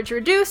Enlarge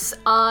Reduce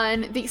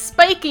on the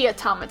spiky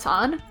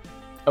automaton.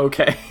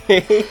 Okay.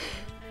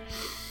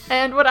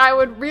 And what I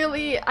would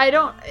really,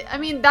 I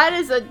mean, that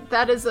is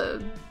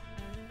a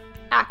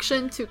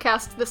action to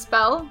cast the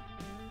spell,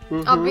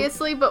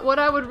 obviously, but what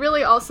I would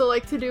really also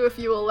like to do, if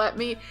you will let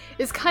me,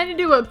 is kind of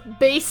do a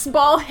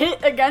baseball hit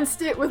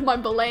against it with my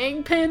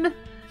belaying pin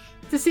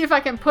to see if I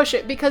can push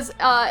it, because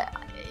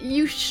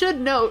you should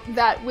note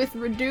that with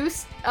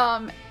reduced,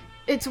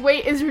 its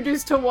weight is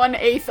reduced to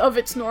 1/8 of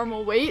its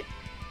normal weight.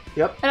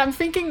 Yep. And I'm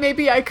thinking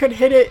maybe I could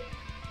hit it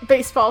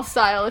baseball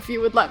style if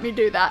you would let me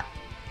do that.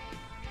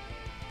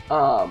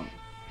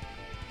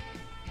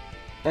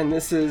 And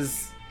this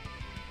is...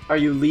 Are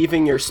you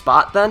leaving your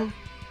spot then?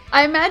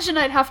 I imagine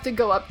I'd have to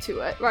go up to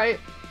it, right?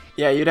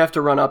 Yeah, you'd have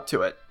to run up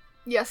to it.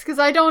 Yes, because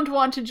I don't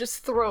want to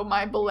just throw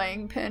my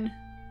belaying pin.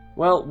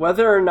 Well,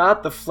 whether or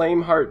not the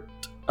Flameheart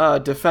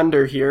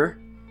defender here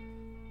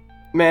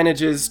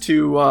manages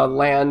to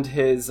land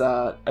his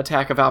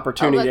attack of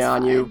opportunity that's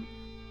on you fine.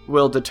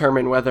 will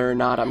determine whether or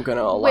not I'm going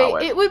to allow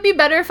Wait, it. it would be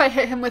better if I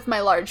hit him with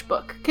my large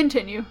book.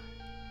 Continue.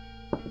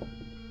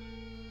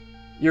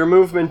 Your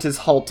movement is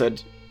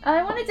halted.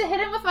 I wanted to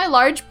hit him with my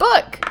large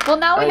book. Well,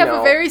 now we I have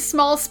know. a very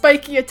small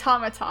spiky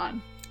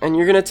automaton. And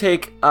you're going to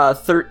take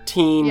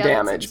 13 Yeah, that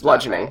damage, seems about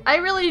bludgeoning. right. I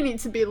really need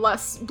to be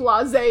less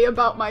blasé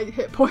about my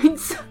hit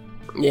points.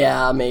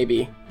 Yeah,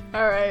 maybe.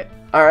 Alright.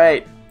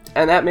 Alright,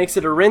 and that makes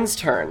it Rin's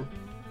turn.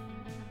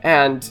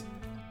 And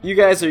you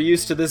guys are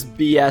used to this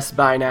BS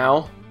by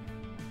now.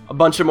 a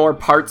bunch of more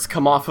parts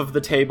come off of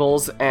the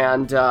tables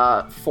and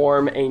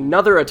form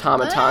another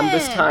automaton,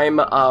 this time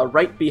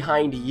right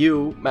behind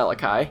you,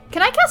 Malachi.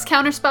 Can I cast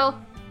Counterspell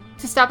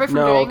to stop her from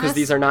doing this? No, because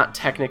these are not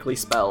technically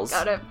spells.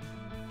 Got it.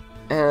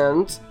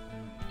 And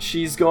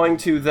she's going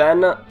to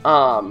then,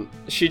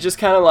 she just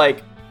kind of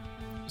like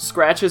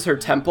scratches her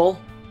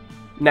temple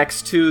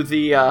next to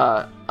the,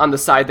 on the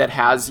side that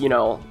has, you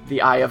know,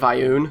 the Eye of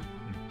Ioun.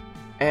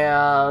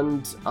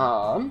 And,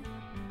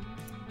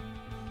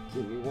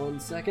 give me 1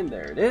 second,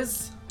 there it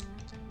is.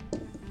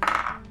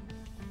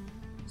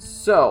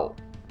 So,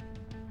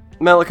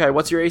 Malachi,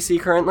 what's your AC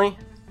currently?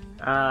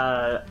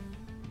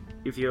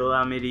 If you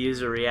allow me to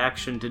use a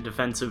reaction to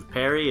defensive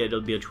parry,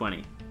 it'll be a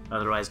 20.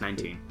 Otherwise,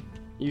 19.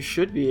 You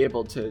should be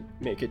able to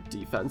make a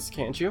defense,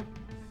 can't you?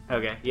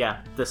 Okay,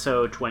 yeah.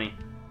 So 20.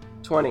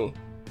 20.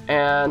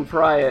 And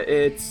Pariah,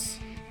 it's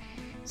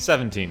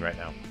 17 right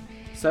now.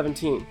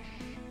 17.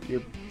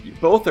 You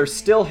both are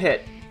still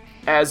hit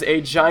as a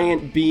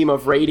giant beam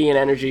of radiant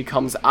energy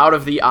comes out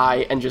of the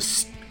eye and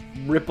just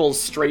ripples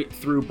straight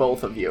through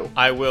both of you.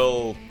 I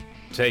will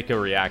take a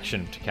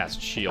reaction to cast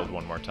Shield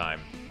one more time,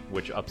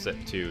 which ups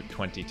it to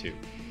 22.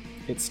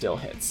 It still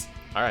hits.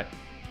 All right.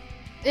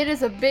 It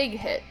is a big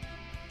hit.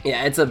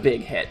 Yeah, it's a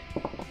big hit.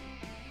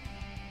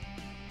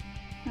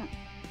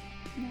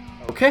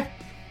 Okay.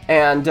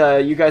 And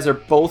you guys are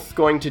both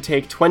going to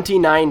take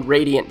 29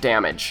 radiant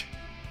damage.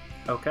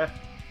 Okay.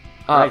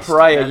 Christ,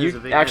 Pariah, that is a you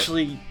big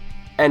actually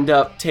end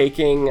up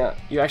taking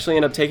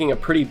a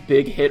pretty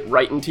big hit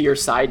right into your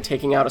side,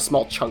 taking out a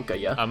small chunk of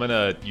you. I'm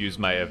gonna use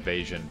my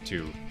evasion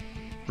to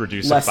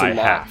reduce Lessen it by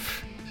that.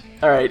 half.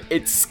 All right,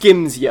 it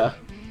skims you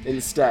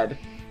instead.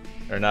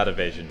 Or not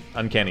evasion,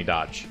 uncanny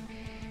dodge.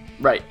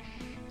 Right.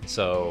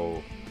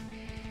 So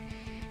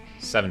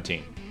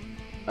 17.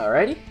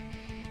 Alrighty.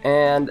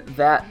 And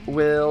that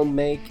will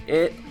make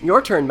it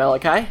your turn,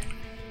 Malachi.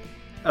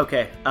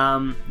 Okay.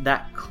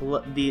 That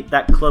cloak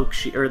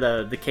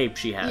the cape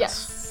she has.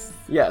 Yes.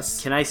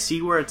 Yes. Can I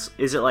see where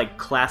is it like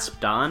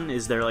clasped on?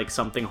 Is there like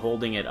something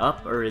holding it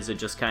up, or is it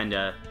just kind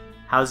of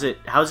how's it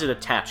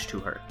attached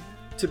to her?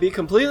 To be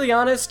completely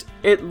honest,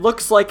 it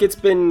looks like it's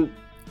been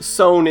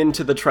sewn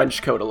into the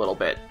trench coat a little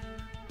bit.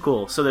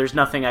 Cool. So there's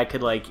nothing I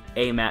could like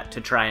aim at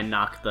to try and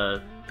knock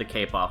the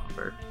cape off of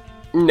her.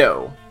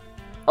 No.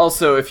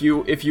 Also, if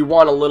you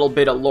want a little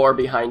bit of lore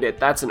behind it,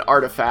 that's an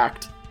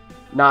artifact,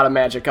 not a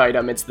magic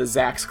item. It's the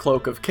Zax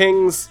Cloak of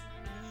Kings.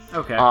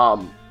 Okay.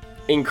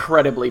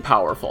 Incredibly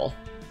powerful.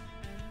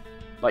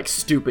 Like,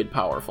 stupid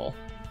powerful.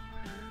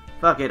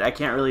 Fuck it, I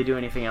can't really do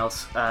anything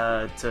else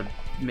to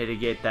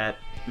mitigate that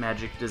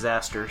magic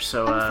disaster,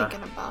 so I'm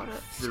thinking about it.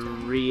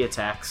 3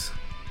 attacks.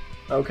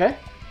 Okay.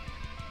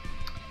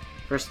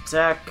 First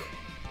attack,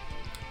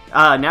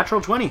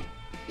 natural 20. Yay!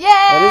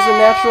 That is a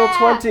natural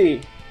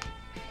 20.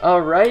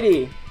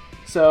 Alrighty.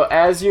 So,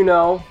 as you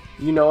know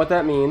what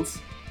that means.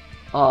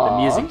 The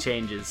music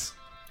changes.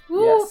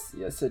 Woo.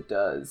 Yes it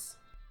does.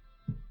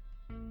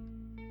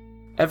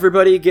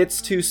 Everybody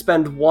gets to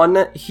spend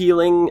 1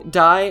 healing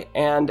die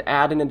and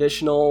add an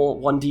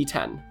additional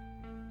 1d10.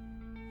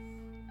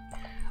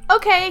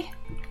 Okay.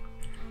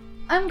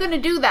 I'm gonna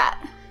do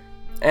that.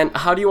 And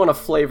how do you want to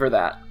flavor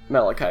that,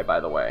 Malachi, by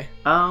the way?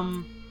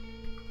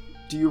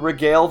 Do you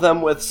regale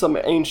them with some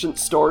ancient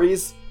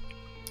stories?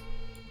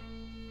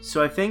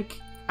 So I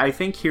think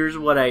here's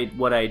what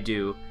I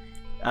do.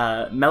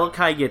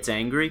 Malachi gets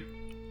angry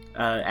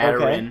at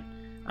Arin,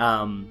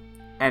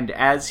 and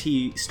as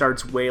he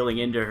starts wailing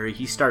into her,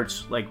 he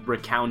starts like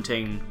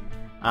recounting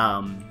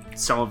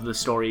some of the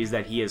stories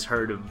that he has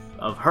heard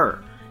of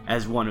her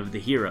as one of the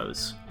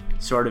heroes,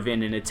 sort of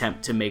in an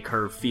attempt to make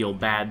her feel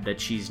bad that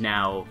she's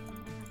now,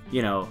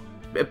 you know,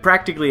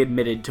 practically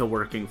admitted to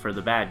working for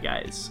the bad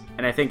guys.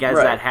 And I think as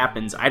that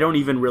happens, I don't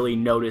even really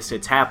notice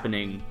it's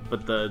happening,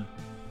 but the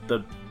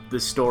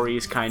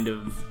stories kind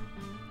of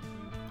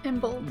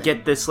Emboldened.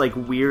 get this like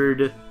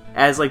weird,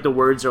 as like the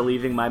words are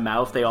leaving my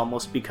mouth, they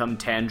almost become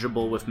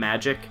tangible with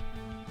magic,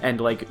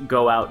 and like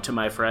go out to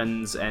my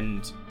friends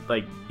and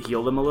like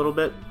heal them a little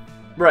bit.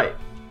 Right.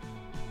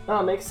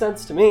 Oh, makes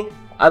sense to me.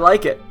 I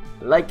like it.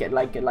 Like it. You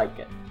like it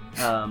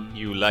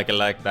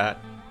like that?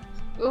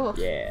 Ooh.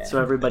 Yeah.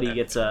 So everybody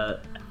gets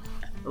a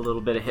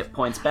little bit of hit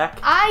points back.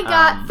 I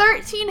got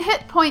 13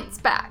 hit points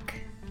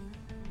back.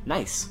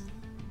 Nice.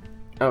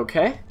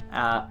 Okay.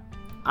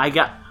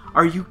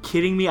 Are you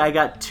kidding me? I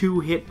got 2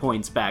 hit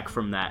points back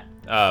from that.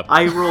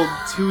 I rolled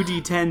 2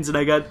 d10s and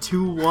I got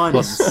 2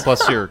 1s.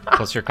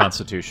 plus your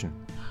constitution.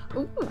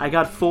 Ooh. I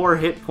got 4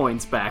 hit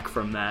points back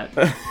from that.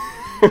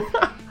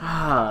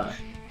 I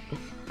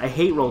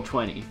hate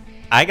Roll20.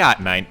 I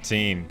got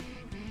 19.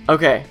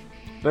 Okay.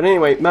 But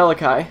anyway,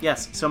 Malachi.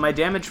 Yes, so my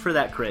damage for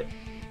that crit.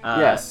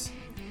 Yes.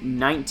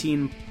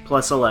 19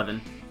 plus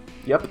 11.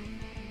 Yep.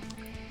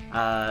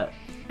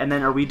 And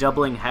then are we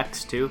doubling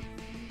Hex too?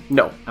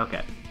 No.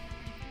 Okay.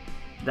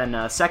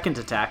 Then second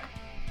attack.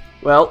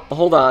 Well,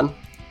 hold on.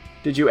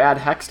 Did you add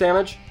hex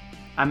damage?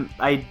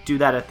 I do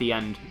that at the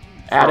end.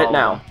 Add it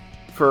now.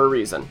 For a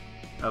reason.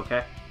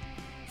 Okay.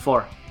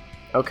 4.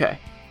 Okay.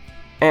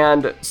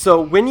 And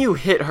so when you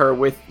hit her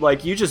with,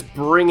 like, you just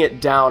bring it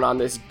down on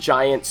this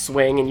giant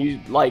swing and you,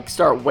 like,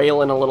 start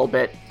wailing a little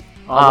bit.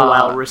 All the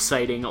while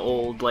reciting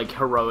old, like,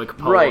 heroic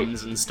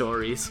poems and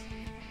stories.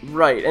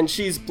 Right, and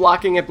she's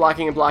blocking it,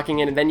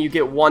 and then you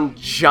get one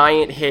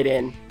giant hit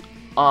in.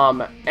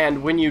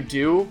 And when you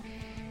do,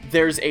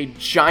 there's a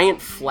giant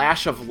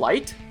flash of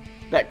light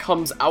that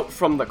comes out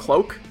from the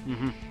cloak.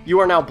 Mm-hmm. You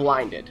are now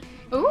blinded.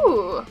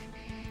 Ooh.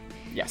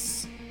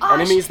 Yes. Oh,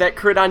 Enemies that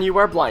crit on you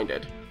are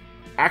blinded.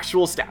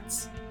 Actual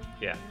stats.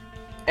 Yeah.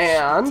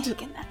 And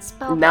Taking that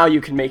spell. now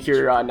you can make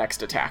your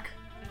next attack.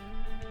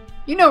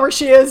 You know where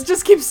she is.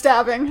 Just keep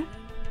stabbing.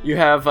 You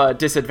have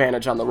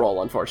disadvantage on the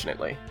roll,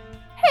 unfortunately.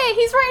 Hey,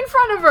 he's right in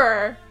front of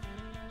her.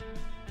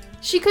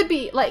 She could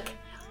be, like,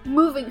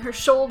 moving her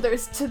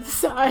shoulders to the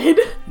side.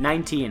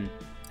 19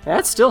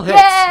 That still hits.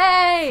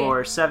 Yay!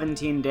 for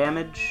 17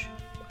 damage.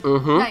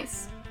 Mm-hmm.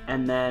 Nice.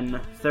 And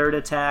then third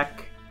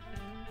attack,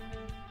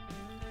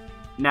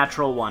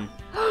 natural 1.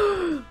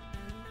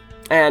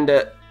 And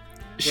Here,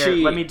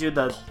 she... let me do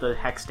the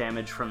hex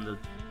damage from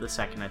the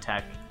second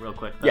attack real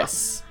quick, though.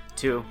 Yes.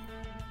 2.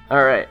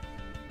 Alright.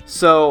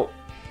 So,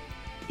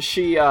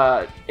 she,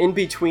 in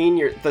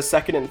between the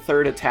second and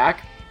third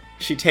attack,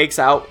 she takes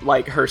out,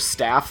 like, her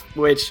staff,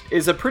 which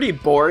is a pretty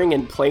boring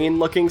and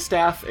plain-looking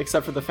staff,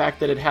 except for the fact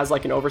that it has,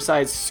 like, an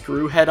oversized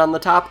screw head on the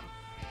top,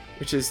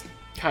 which is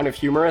kind of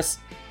humorous.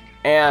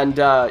 And,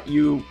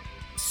 you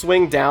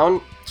swing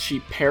down, she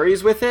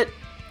parries with it,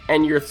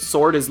 and your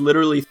sword is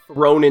literally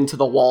thrown into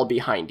the wall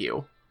behind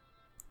you.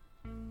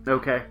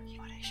 Okay. You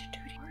know what I should do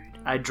to her?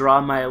 I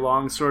draw my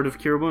long sword of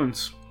cure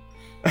wounds.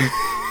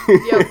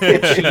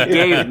 Yep. She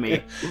gave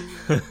me.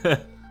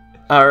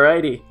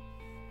 Alrighty.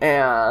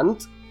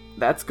 And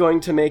that's going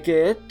to make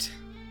it...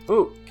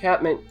 Ooh,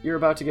 Catmint, you're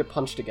about to get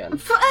punched again.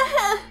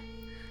 I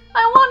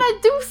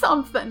want to do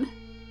something.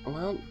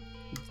 Well,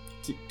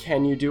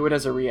 can you do it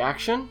as a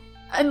reaction?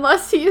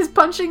 Unless he is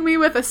punching me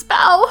with a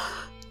spell.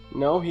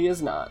 No, he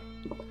is not.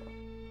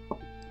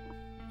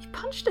 He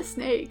punched a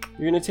snake.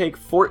 You're going to take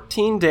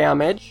 14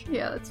 damage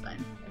Yeah, that's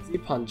fine. as he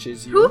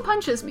punches Who you.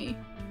 punches me?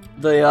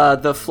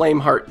 The Flame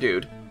Heart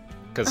dude.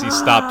 Because he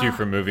stopped you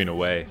from moving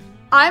away.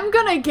 I'm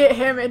gonna get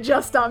him in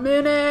just a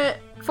minute.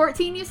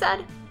 14, you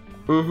said?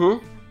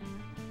 Mm-hmm.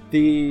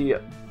 The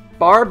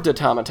Barbed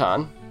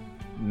Automaton.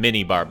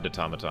 Mini barbed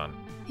automaton.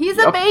 He's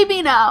a Yep.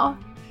 baby now.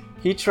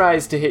 He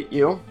tries to hit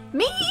you.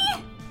 Me?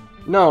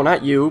 No,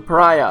 not you.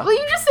 Pariah. Well,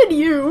 you just said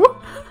you.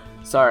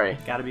 Sorry.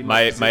 Gotta be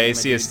My specific,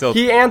 AC is dude. still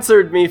He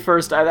answered me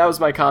first. That was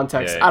my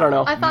context. Yeah. I don't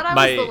know. I thought I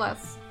My- was the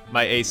less.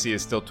 my AC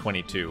is still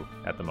 22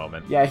 at the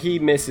moment. Yeah, he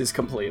misses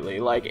completely.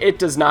 Like, it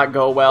does not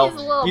go well. He's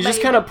a little You just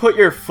baby. kind of put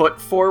your foot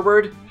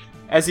forward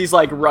as he's,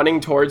 like, running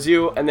towards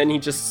you, and then he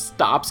just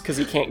stops because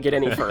he can't get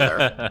any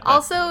further.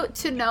 Also,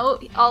 to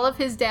note, all of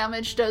his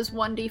damage does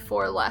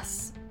 1d4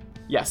 less.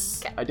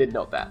 Yes, Okay. I did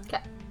note that.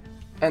 Okay.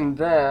 And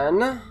then...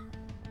 Where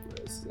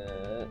is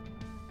it?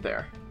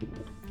 There.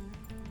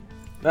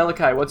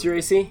 Malachi, what's your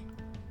AC?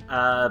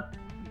 I'm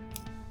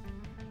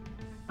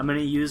gonna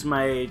use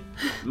my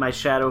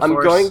Shadow I'm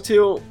Force.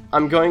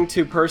 going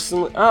to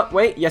personally... Oh,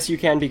 wait, yes you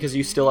can because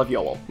you still have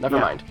Yoel. Never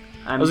Yeah. mind.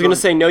 I was going to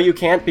say no you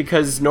can't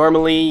because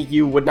normally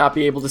you would not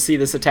be able to see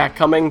this attack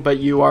coming, but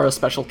you are a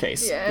special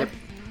case. Yeah.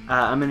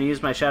 I'm gonna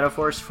use my Shadow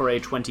Force for a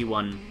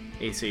 21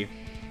 AC.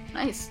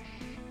 Nice.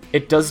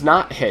 It does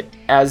not hit,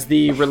 as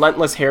the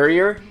Relentless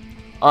Harrier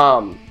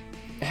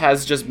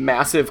has just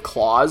massive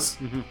claws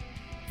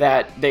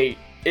that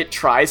it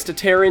tries to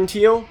tear into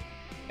you,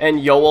 and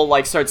Yoel,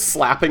 like, starts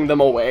slapping them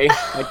away.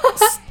 Like,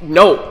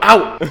 no,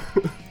 out!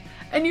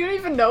 And you don't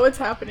even know what's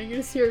happening. You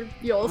just hear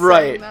Yul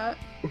Right. saying that.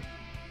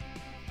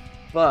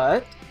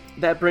 But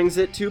that brings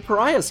it to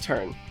Pariah's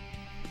turn.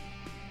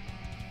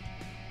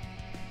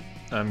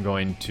 I'm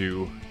going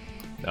to...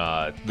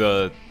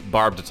 the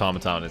barbed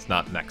automaton is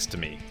not next to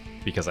me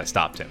because I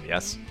stopped him,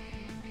 yes?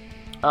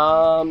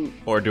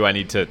 Or do I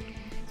need to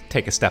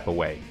take a step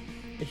away?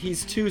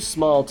 He's too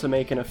small to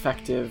make an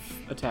effective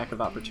attack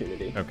of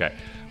opportunity. Okay.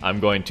 I'm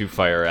going to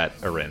fire at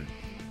Arin.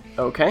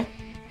 Okay.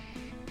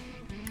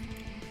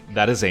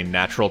 That is a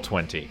natural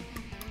 20.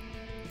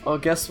 Well,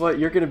 guess what?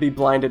 You're gonna be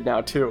blinded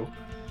now, too.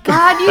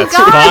 God, you That's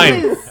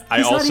guys! fine. I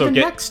He's not also even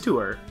get... next to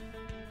her.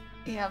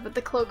 Yeah, but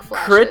the cloak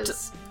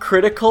flashes.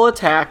 Critical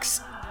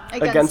attacks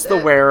against the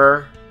it.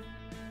 wearer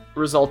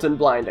result in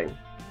blinding.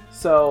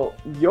 So,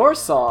 your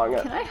song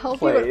Can I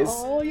help you at plays.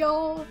 all,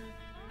 y'all?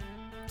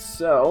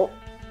 So,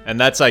 And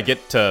that's I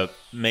get to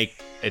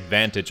make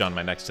advantage on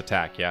my next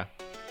attack, yeah?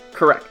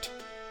 correct.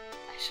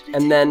 I should've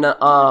And then,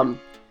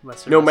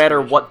 Lesser no matter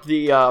restoration. what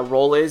the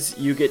roll is,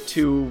 you get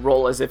to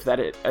roll as if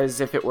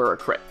it were a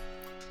crit.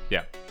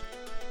 Yeah.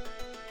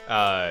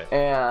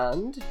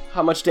 And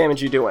how much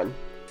damage you doing?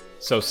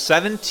 So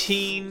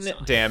 17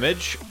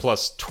 damage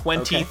plus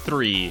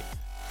 23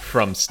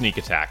 from sneak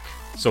attack.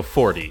 So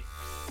 40.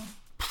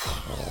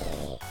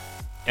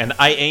 And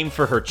I aim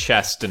for her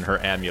chest and her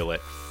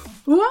amulet.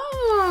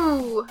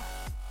 Woo!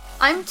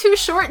 I'm too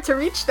short to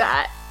reach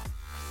that.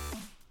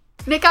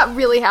 Nick got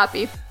really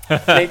happy.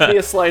 Make me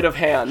a sleight of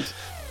hand.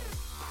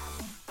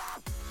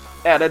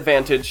 at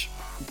advantage,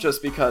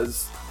 just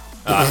because.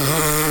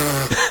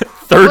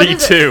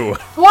 32.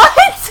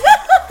 What?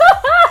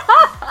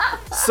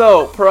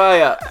 So,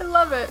 Pariah, I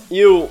love it.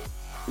 you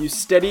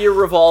steady your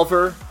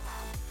revolver,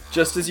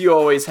 just as you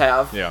always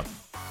have. Yeah.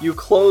 You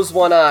close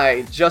one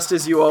eye, just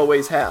as you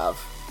always have.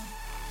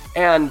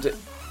 And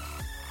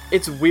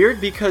it's weird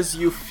because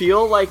you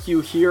feel like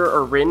you hear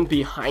Arin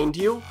behind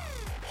you,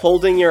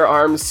 holding your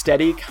arms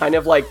steady, kind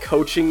of like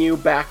coaching you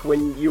back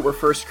when you were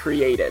first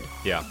created.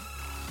 Yeah.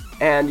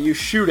 And you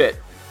shoot it,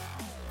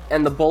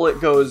 and the bullet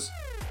goes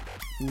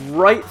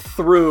right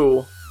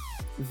through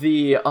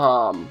the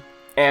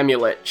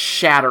amulet,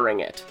 shattering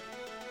it,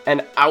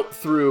 and out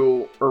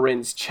through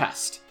Arin's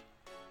chest.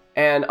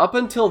 And up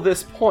until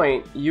this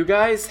point, you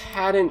guys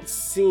hadn't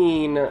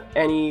seen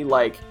any,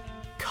 like,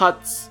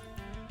 cuts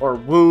or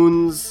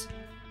wounds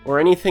or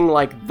anything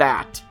like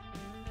that,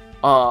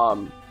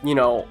 on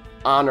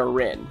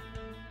Arin.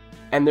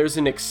 And there's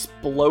an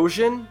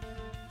explosion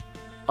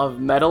of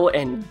metal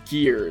and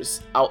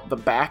gears out the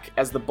back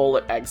as the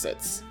bullet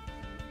exits.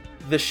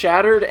 The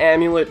shattered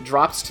amulet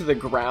drops to the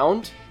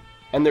ground,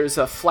 and there's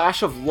a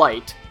flash of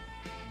light,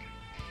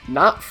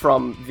 not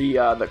from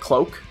the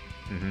cloak.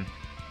 Mm-hmm.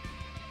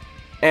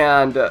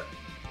 And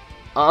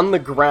on the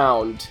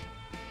ground,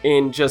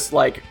 in just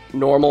like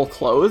normal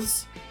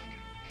clothes,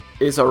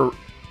 is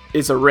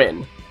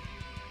Arin.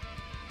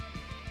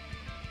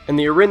 And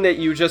the Arin that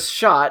you just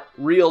shot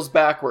reels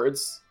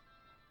backwards,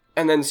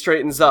 and then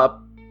straightens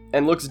up,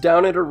 and looks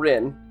down at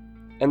Arin,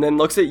 and then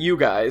looks at you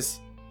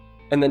guys,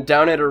 and then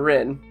down at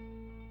Arin.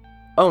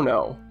 Oh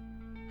no.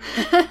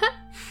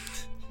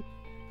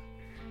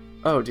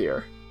 Oh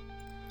dear.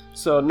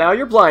 So now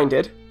you're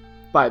blinded,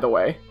 by the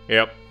way.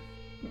 Yep.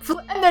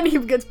 And then he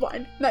gets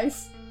blind.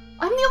 Nice.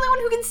 I'm the only one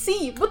who can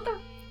see. What the?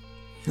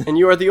 And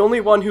you are the only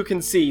one who can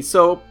see.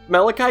 So,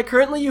 Malachi,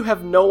 currently you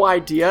have no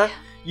idea.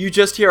 You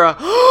just hear a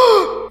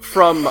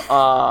from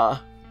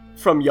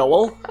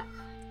Yoel.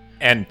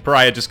 And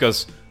Pariah just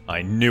goes,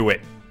 I knew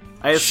it.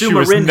 I assume She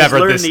was Arin has never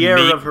learned this the error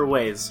neat. of her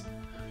ways.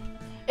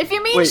 If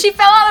you mean Wait. she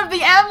fell out of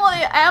the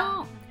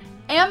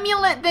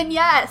amulet, then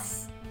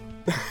yes.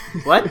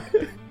 What?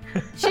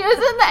 She was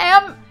in the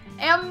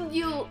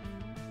amulet.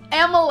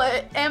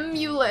 Amerlet.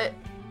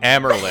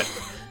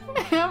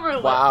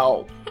 Amulet.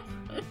 Wow.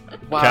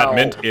 Wow.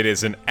 Catmint, it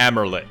is an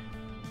amerlet.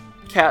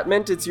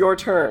 Catmint, it's your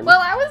turn.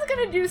 Well, I was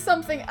gonna do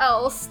something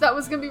else that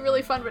was gonna be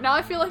really fun, but now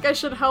I feel like I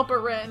should help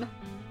Arin.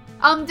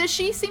 Does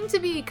she seem to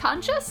be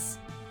conscious?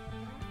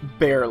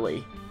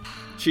 Barely.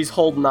 She's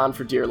holding on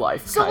for dear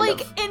life, So, kind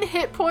like, of. in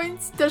hit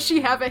points, does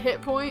she have a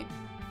hit point?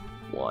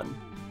 One.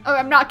 Oh,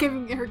 I'm not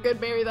giving her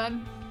good berry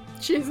then.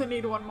 She doesn't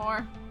need one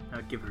more.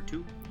 I'd give her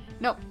 2.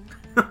 Nope.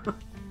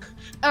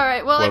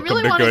 Alright, well, Welcome I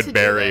really to wanted to do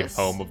Goodberry, this.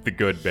 home of the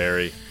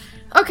Goodberry.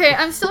 Okay,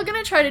 I'm still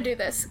gonna try to do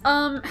this.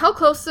 How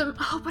close am...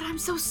 Oh, but I'm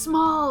so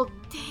small.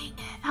 Dang it.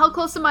 How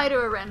close am I to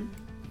Arin?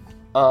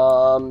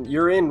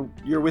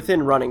 You're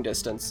within running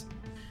distance.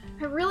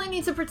 I really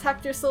need to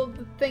protect her so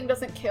the thing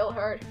doesn't kill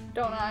her,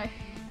 don't I?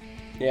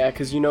 Yeah,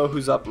 because you know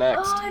who's up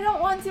next. Oh, I don't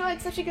want to.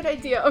 It's such a good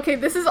idea. Okay,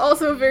 this is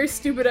also a very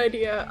stupid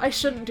idea. I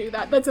shouldn't do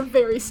that. That's a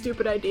very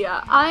stupid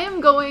idea. I'm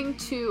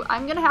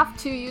gonna have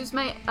to use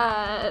my,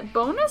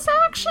 bonus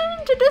action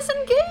to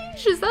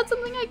disengage? Is that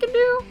something I can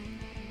do?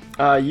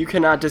 You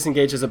cannot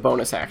disengage as a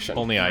bonus action.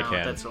 Only I No,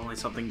 can. That's only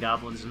something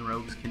goblins and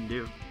rogues can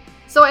do.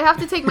 So I have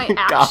to take my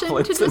action to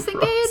Goblins and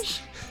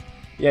disengage?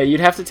 Yeah, you'd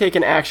have to take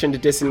an action to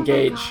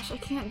disengage. Oh my gosh, I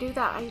can't do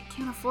that. I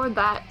can't afford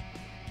that.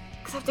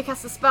 Because I have to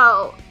cast a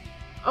spell.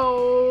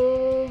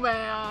 Oh,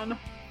 man.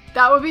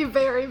 That would be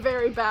very,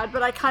 very bad,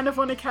 but I kind of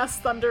want to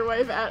cast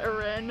Thunderwave at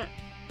Arin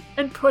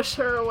and push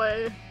her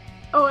away.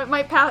 Oh, it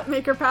might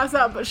make her pass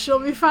out, but she'll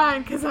be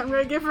fine, because I'm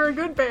going to give her a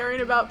good berry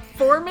in about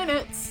 4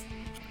 minutes.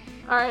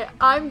 Alright,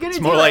 I'm going to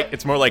do it.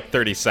 It's more like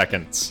 30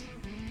 seconds.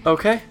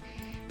 Okay.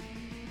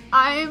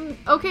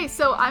 Okay,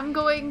 so I'm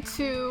going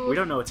to... We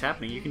don't know what's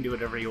happening. You can do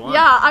whatever you want.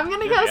 Yeah, I'm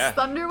gonna Yeah, cast yeah.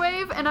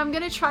 Thunderwave, and I'm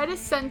gonna try to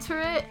center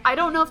it. I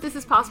don't know if this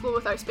is possible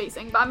with our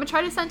spacing, but I'm gonna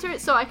try to center it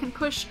so I can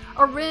push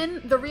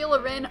Arin, the real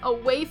Arin,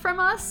 away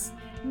from us,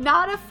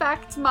 not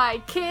affect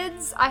my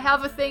kids. I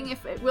have a thing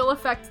if it will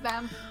affect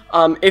them.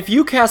 If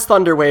you cast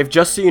Thunderwave,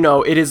 just so you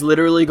know, it is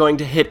literally going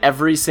to hit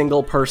every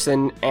single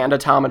person and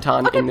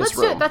automaton Okay, in this let's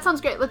room. do it. That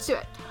sounds great. Let's do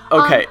it.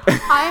 Okay.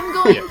 I'm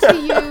going to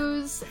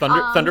use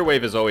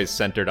Thunderwave is always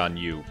centered on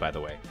you, by the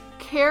way.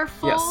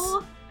 careful.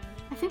 Yes.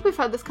 I think we've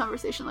had this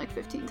conversation like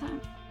 15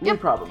 times. You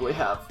probably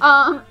have.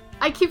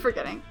 I keep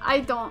forgetting.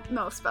 I don't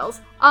know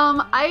spells. I'm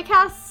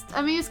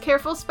gonna use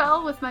Careful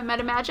spell with my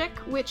meta magic,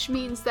 which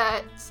means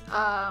that,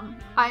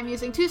 I'm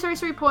using 2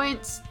 sorcery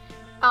points.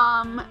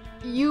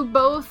 You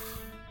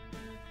both,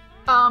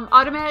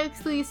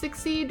 automatically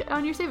succeed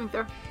on your saving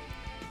throw.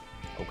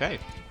 Okay.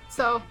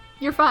 So,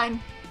 you're fine.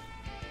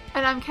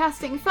 And I'm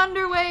casting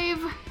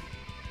Thunderwave.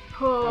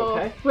 Oh,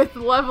 Okay. with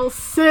level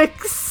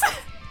 6.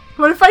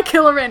 What if I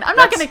kill Arin? I'm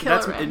not gonna kill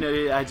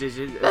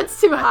Arin. That's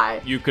too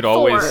high. You could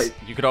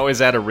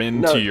always add a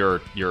Rin No. to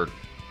your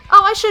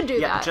Oh, I should do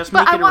Yeah, that. just but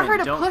make I it a want ring,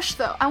 her to don't- push,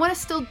 though. I want to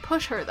still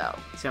push her, though.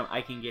 Sam,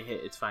 I can get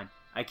hit. It's fine.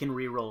 I can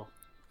re-roll.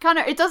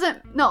 Connor, it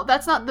doesn't... No,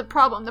 that's not the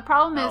problem. The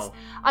problem is Oh.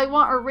 I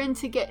want Arin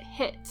to get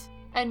hit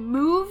and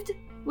moved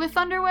with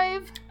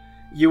Thunderwave.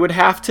 You would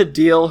have to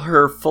deal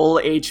her full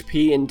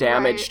HP and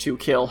damage Right. to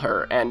kill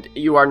her, and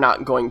you are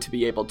not going to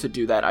be able to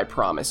do that, I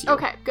promise you.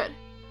 Okay, good.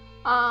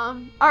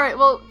 Alright,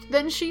 well,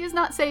 then she is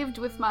not saved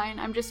with mine.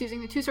 I'm just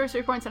using the 2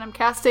 sorcery points, and I'm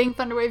casting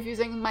Thunderwave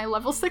using my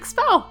level 6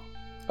 spell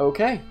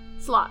Okay.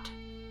 slot.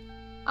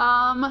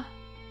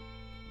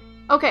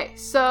 Okay,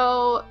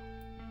 so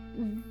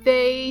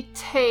they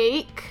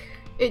take...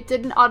 It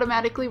didn't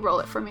automatically roll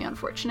it for me,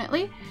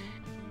 unfortunately.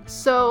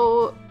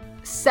 So,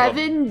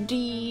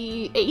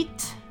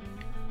 7d8.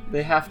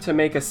 They have to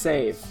make a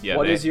save. Yeah,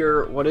 What they- is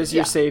your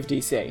Yeah. save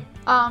DC?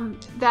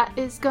 That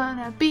is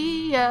gonna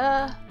be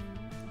a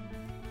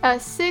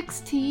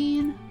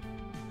 16.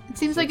 It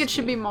seems like it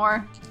should be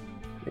more.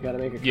 They gotta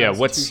make a Yeah,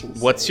 Constitution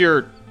what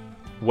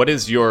save.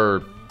 is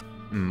your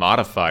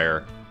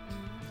modifier?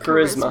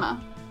 Charisma.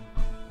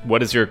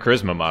 What is your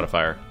charisma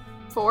modifier?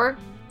 4,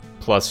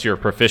 Plus your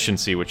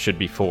proficiency, which should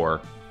be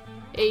 4.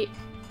 8.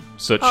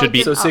 So it Oh, should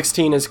be So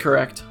 16 is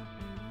correct.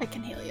 I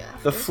can heal you.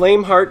 The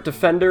Flameheart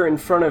defender in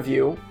front of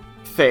you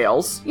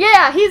fails.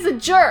 Yeah, he's a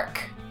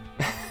jerk.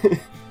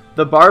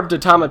 The Barbed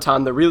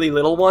Automaton, the really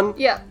little one,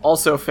 Yeah.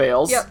 also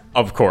fails. Yep.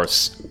 Of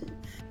course.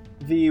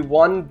 The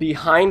one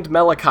behind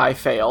Malachi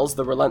fails,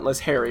 the Relentless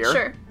Harrier.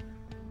 Sure.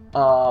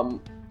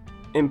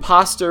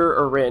 Imposter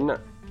Arin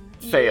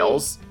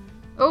fails.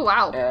 Oh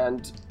wow.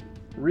 And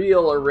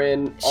Real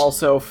Arin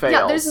also fails.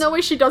 Yeah, there's no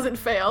way she doesn't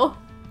fail.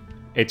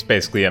 It's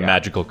basically a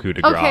magical coup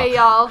de grace. Okay,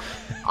 y'all.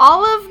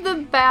 All of the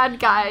bad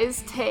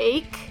guys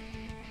take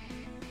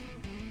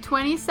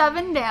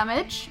 27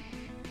 damage.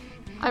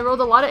 I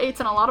rolled a lot of 8s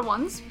and a lot of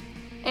 1s.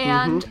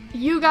 And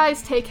you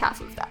guys take half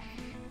of that.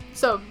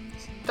 So,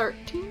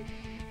 13?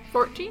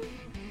 14?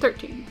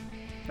 13.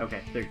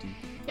 Okay, 13.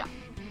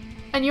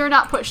 And you're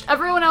not pushed.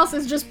 Everyone else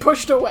is just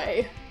pushed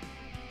away.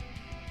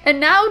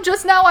 And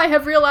just now I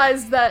have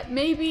realized that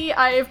maybe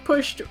I have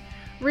pushed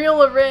Real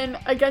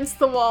Arin against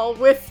the wall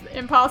with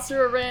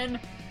Imposter Arin.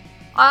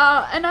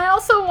 And I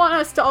also want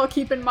us to all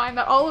keep in mind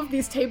that all of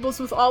these tables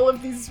with all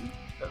of these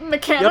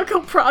mechanical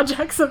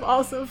projects have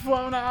also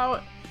flown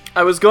out.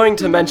 I was going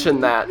to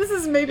mention that. This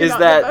is maybe Is not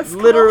that the best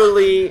call.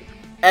 literally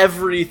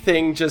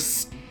everything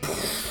just...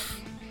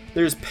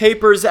 There's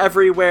papers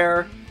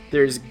everywhere.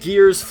 There's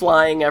gears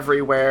flying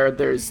everywhere.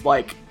 There's,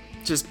 like,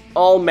 just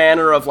all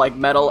manner of, like,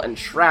 metal and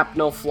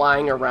shrapnel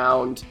flying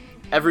around.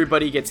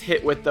 Everybody gets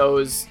hit with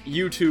those.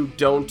 You two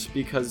don't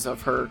because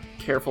of her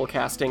careful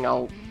casting.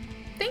 I'll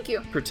Thank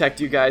you.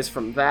 protect you guys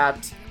from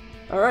that.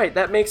 Alright,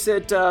 that makes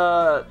it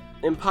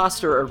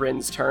Imposter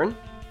Arin's turn.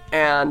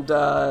 And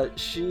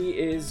she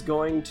is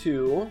going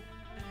to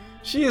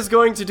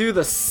do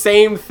the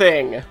same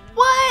thing.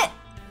 What?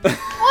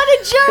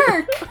 What a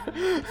jerk!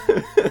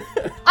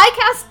 I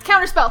cast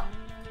Counterspell.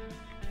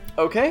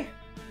 Okay.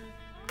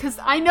 Because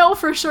I know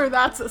for sure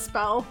that's a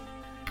spell.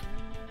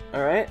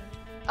 Alright.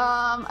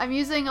 I'm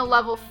using a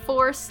level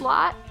 4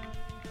 slot.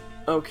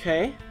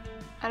 Okay.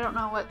 I don't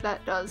know what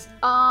that does.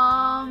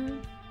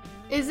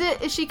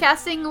 Is she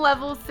casting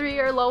level 3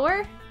 or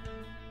lower?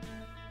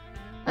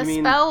 A You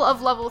mean- spell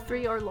of level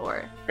 3 or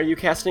lower. Are you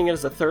casting it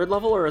as a 3rd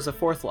level or as a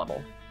 4th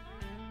level?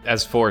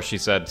 As 4, she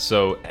said,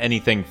 so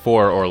anything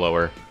 4 or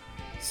lower.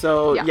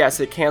 So, Yeah. yes,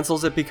 it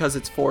cancels it because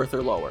it's 4th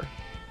or lower.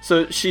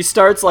 So she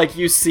starts like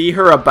you see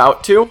her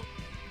about to,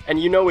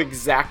 and you know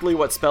exactly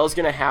what spell's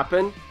gonna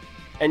happen,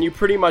 and you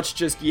pretty much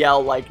just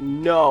yell like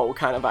no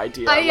kind of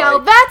idea. I yell,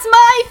 like- that's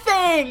my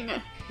thing!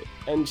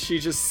 and she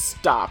just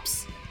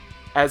stops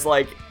as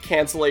like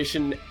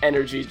cancellation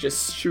energy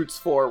just shoots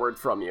forward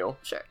from you.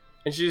 Sure.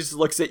 And she just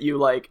looks at you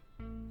like,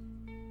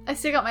 I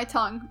stick out my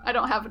tongue. I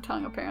don't have a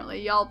tongue,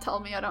 apparently. Y'all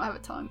tell me I don't have a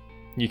tongue.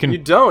 You can you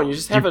don't, you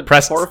just have You a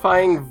pressed-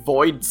 horrifying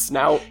void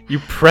snout. you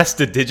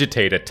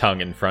prestidigitate a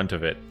tongue in front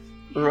of it.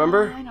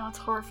 Remember? Yeah, I know, it's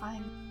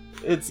horrifying.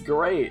 It's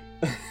great.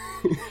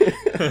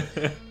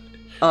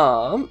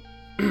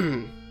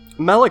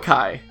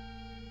 Malachi.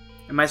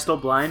 Am I still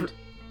blind?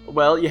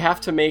 Well, you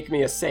have to make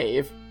me a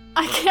save.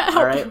 I can't help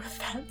Alright. you with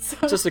that,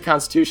 so... Just a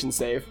constitution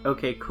save.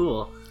 Okay,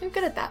 cool. I'm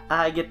good at that.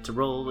 I get to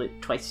roll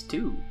it twice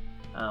too.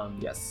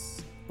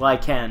 Yes. Well, I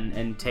can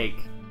and take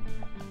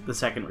the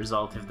second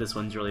result if this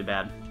one's really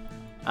bad.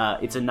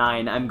 It's a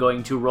 9. I'm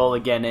going to roll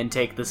again and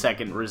take the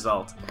second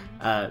result.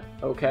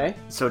 Okay.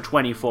 So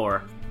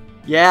 24.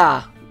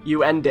 Yeah,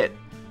 you end it.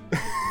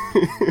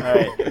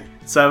 Alright.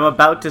 So I'm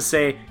about to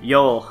say,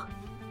 yo,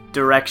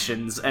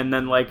 directions, and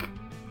then, like,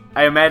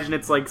 I imagine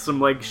it's like some,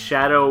 like,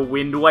 shadow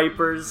wind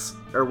wipers,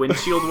 or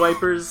windshield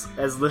wipers,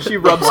 as the... She the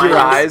rubs your blinds.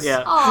 eyes.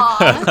 Yeah,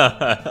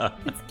 Aww,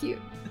 it's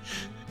cute.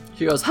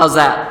 She goes, how's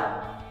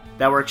that?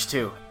 that works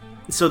too.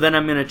 So then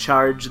I'm gonna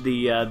charge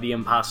the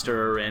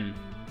imposter in.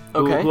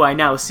 Okay. Who I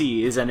now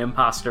see is an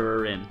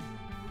imposter in.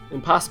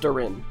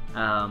 Imposterin.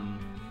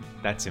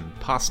 That's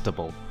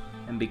impostable.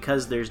 And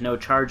because there's no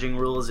charging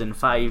rules in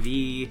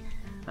 5e,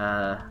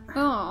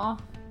 Oh.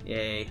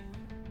 yay.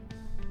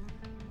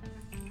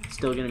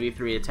 still going to be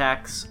 3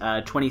 attacks.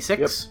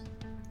 26. Yep.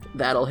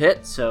 That'll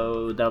hit.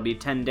 So that'll be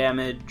 10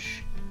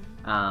 damage.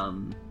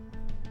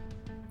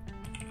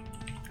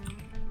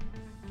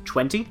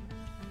 20.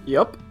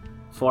 Yep.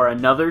 For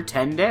another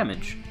 10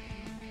 damage.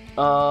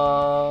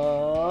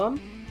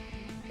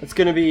 It's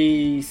gonna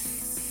be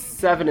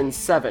 7 and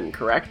 7,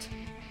 correct?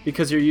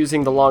 Because you're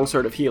using the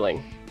longsword of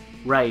healing.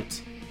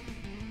 Right.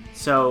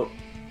 So...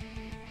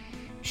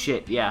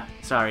 Shit, yeah.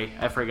 Sorry,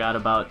 I forgot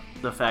about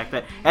the fact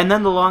that... And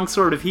then the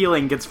longsword of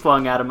healing gets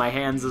flung out of my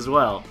hands as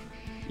well.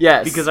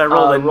 Yes. Because I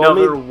rolled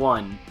another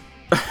 1.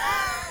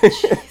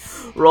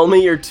 Roll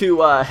me your 2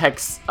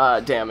 hex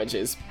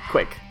damages.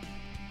 Quick.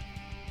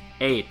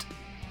 8.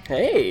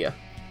 Hey!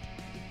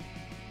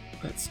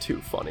 That's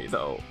too funny,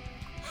 though.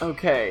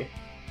 Okay.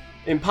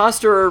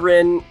 Imposter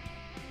Rin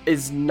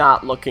is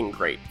not looking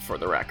great, for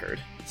the record.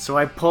 So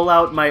I pull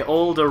out my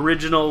old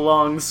original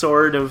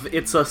longsword of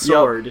It's a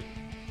Sword.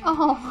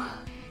 Oh.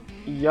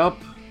 Yup.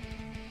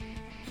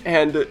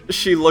 And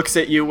she looks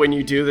at you when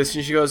you do this,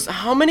 and she goes,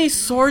 "How many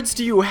swords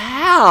do you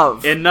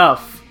have?"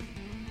 Enough.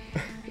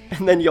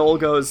 And then Yol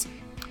goes,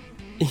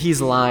 "He's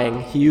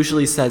lying. He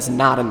usually says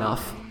not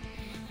enough."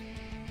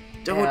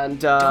 Don't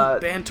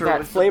banter that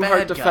with the Flameheart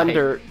bad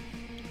Defender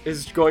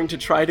is going to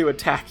try to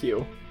attack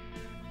you.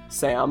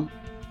 Sam,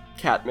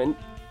 Catman,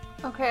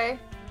 Okay.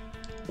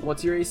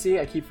 what's your AC?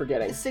 I keep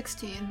forgetting.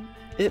 16.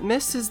 It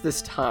misses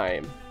this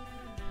time.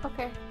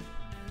 Okay.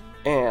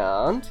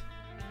 And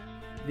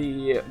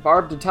the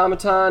Barbed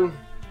Automaton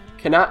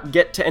cannot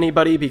get to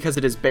anybody because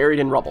it is buried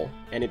in rubble,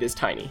 and it is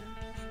tiny.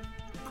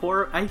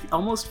 I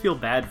almost feel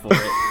bad for it.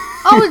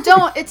 Oh,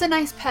 don't! It's a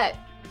nice pet.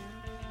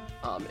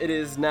 It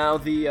is now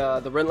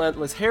the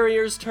Relentless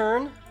Harrier's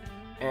turn,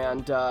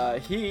 and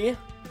he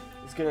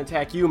is going to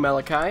attack you,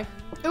 Malachi.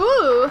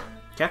 Ooh!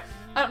 Okay.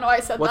 I don't know why I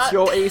said What's that.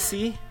 your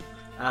AC?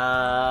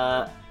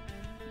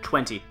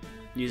 20.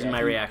 Using Yeah, my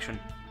reaction.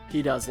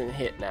 He doesn't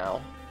hit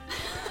now.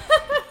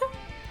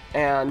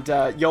 And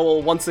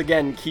Yoel once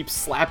again keeps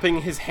slapping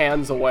his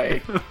hands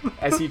away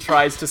as he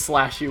tries to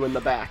slash you in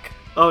the back.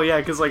 Oh yeah,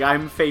 because like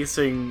I'm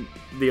facing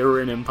the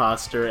Urin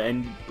imposter,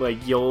 and like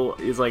Yol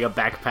is like a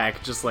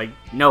backpack, just like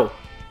no,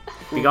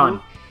 be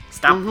gone,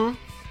 stop.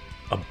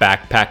 A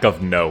backpack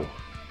of no.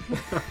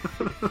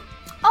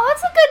 Oh,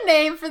 that's a good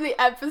name for the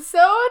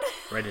episode.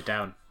 Write it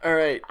down. All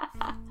right,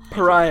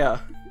 Pariah,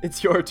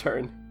 it's your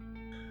turn.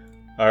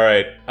 All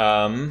right.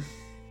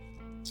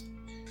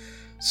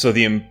 So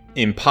the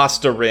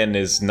imposterin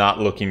is not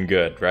looking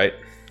good, right?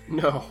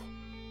 No.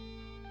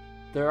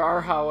 There are,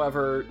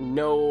 however,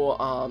 no...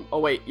 oh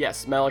wait,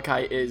 yes,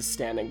 Malachi is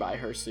standing by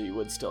her, so you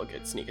would still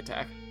get sneak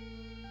attack.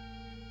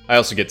 I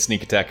also get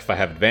sneak attack if I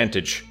have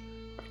advantage,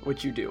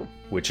 Which you do.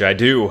 which I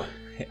do.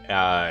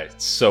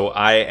 So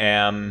I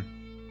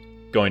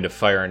am going to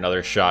fire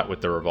another shot with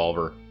the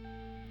revolver,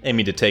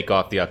 aiming to take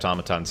off the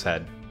automaton's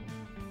head.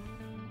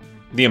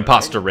 The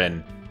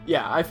imposterin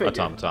Yeah, I figured.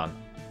 automaton.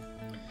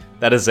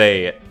 That is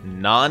a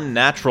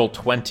non-natural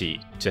 20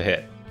 to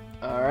hit.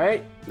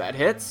 Alright, that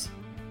hits.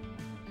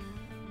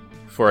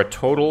 For a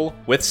total,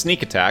 with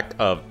sneak attack,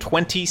 of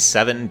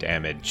 27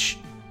 damage.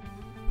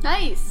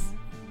 Nice.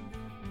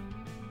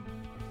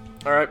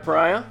 Alright,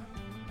 Pariah,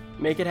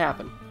 make it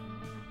happen.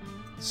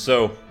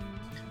 So,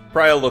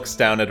 Pariah looks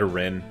down at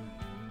Arin,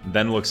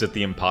 then looks at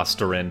the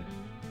imposterin,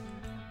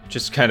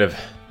 just kind of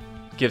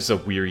gives a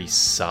weary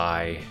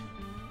sigh,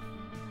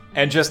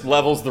 and just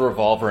levels the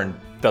revolver and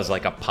does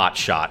like a pot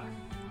shot.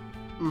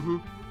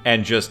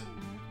 And just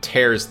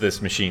tears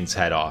this machine's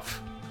head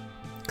off.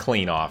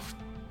 Clean off.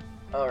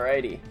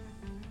 Alrighty.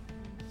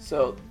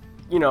 So,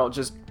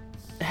 just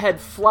head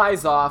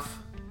flies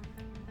off,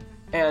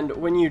 and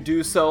when you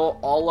do so,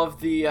 all of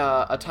the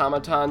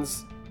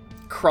automatons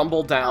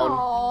crumble down.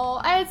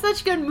 Oh, I had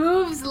such good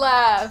moves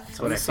left. That's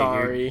what I'm I figured.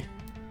 sorry.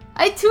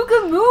 I had 2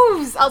 good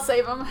moves. I'll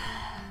save them.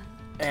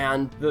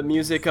 And the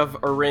music of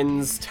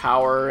Arin's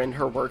tower and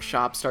her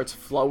workshop starts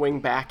flowing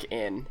back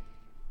in.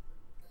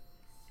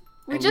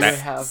 We And just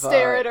we have,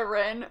 stare at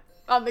Arin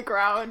on the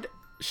ground.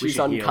 She's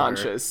should heal her.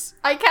 unconscious.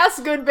 I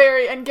cast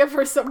Goodberry and give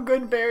her some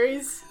good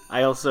berries.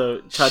 I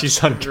also touched She's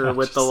her unconscious.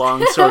 with the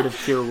longsword of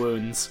Cure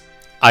Wounds.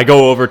 I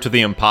go over to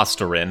the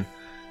imposterin,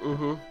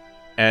 Mm-hmm.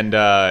 and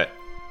I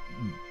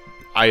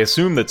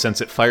assume that since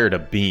it fired a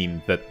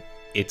beam, that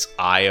its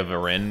Eye of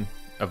Arin,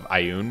 of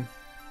Ayun,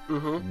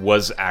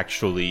 was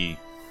actually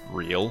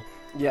real.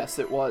 Yes,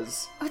 it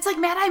was. Oh, it's like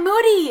Mad Eye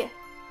Moody.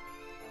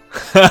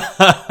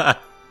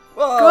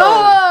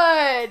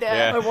 Whoa! Good.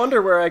 Yeah. I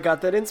wonder where I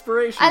got that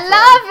inspiration I from.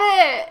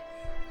 love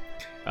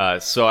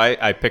it. So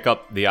I pick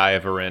up the Eye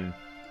of Arin.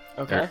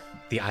 Okay.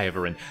 The Eye of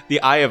Arin.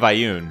 The Eye of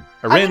Ayun.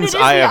 I mean, it Arin's is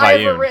Eye the of Eye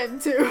of Ayun.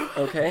 Arin too.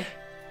 Okay.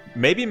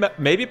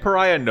 Maybe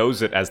Pariah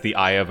knows it as the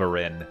Eye of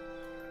Arin.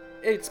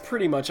 It's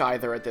pretty much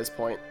either at this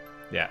point.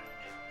 Yeah.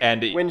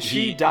 And When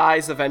she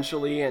dies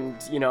eventually and,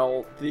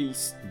 the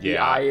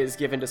Yeah. eye is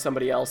given to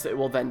somebody else, it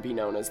will then be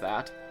known as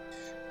that.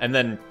 And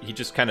then he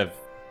just kind of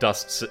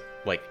dusts it,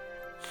 like,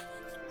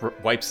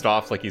 wipes it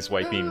off like he's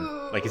wiping,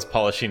 like he's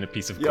polishing a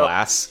piece of Yup.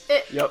 glass,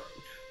 Yep.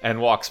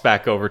 and walks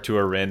back over to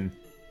Arin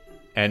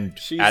And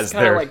She's as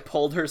kind of they're like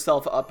pulled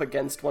herself up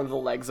against one of the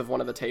legs of one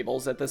of the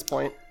tables at this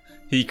point.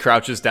 he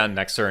crouches down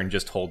next to her and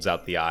just holds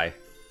out the eye.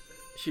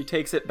 She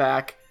takes it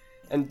back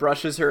and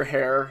brushes her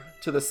hair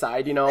to the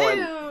side, and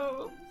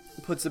Ew.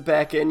 puts it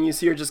back in. You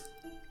see her just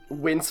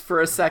wince for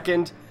a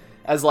second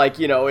as, like,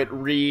 it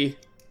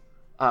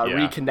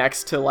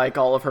reconnects to, like,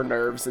 all of her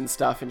nerves and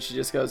stuff, and she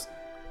just goes,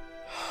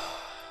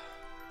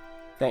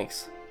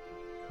 thanks.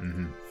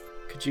 Mm-hmm.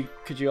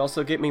 Could you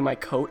also get me my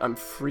coat? I'm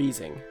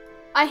freezing.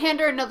 I hand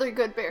her another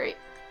good berry.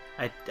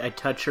 I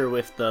touch her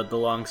with the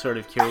long sword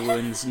of cure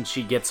wounds, and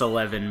she gets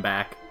 11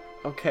 back.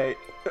 Okay.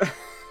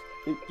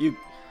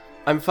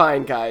 I'm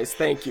fine, guys.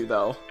 Thank you,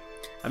 though.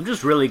 I'm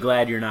just really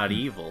glad you're not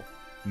evil.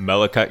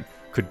 Malachi,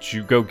 could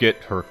you go get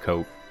her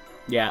coat?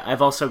 Yeah,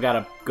 I've also got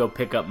to go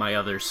pick up my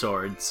other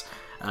swords.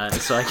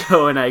 So I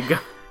go and I go.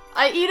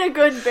 I eat a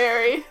good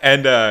berry.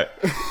 And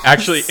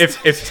actually,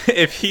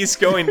 if he's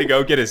going to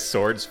go get his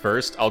swords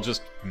first, I'll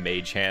just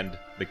mage hand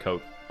the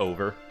coat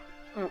over.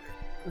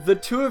 The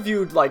two of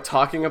you, like,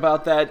 talking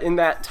about that, in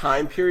that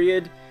time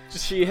period,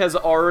 she has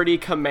already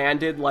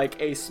commanded, like,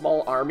 a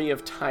small army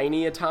of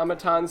tiny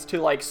automatons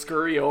to, like,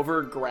 scurry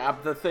over,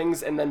 grab the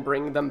things, and then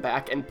bring them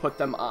back and put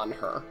them on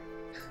her.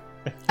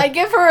 I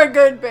give her a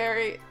good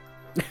berry.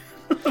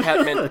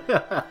 Catman.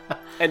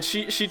 And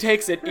she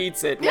takes it,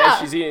 eats it, and Yeah. as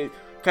she's eating,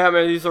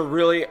 Catman, these are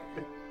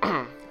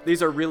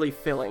really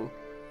filling.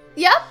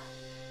 Yep.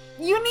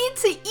 You need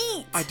to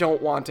eat. I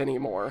don't want any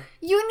more.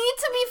 You need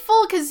to be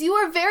full because you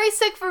were very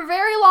sick for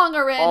very long,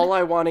 Arin. All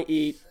I want to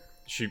eat,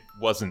 She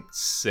wasn't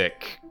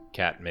sick,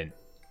 Catmint.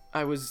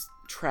 I was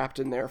trapped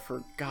in there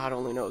for God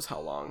only knows how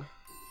long.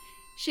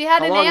 She had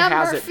How an long has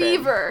amber it been?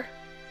 fever.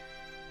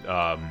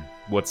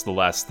 What's the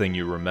last thing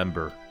you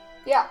remember?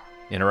 Yeah.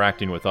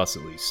 Interacting with us,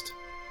 at least.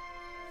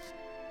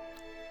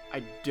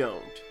 I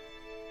don't.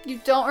 You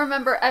don't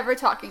remember ever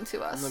talking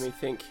to us. Let me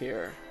think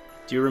here.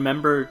 Do you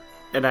remember?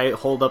 And I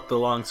hold up the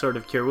long sword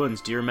of cure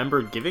wounds. Do you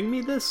remember giving me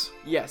this?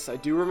 Yes, I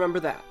do remember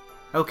that.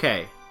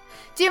 Okay.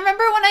 Do you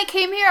remember when I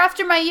came here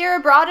after my year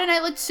abroad and I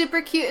looked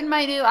super cute in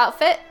my new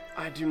outfit?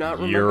 I do not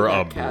remember You're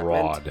that, Catmint.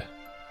 abroad.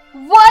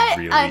 What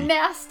Really? a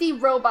nasty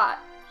robot.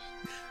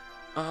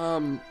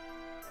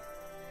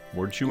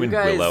 Weren't you You in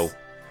guys- Willow?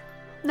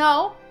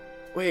 No.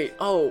 Wait,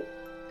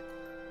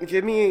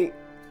 give me,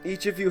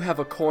 each of you have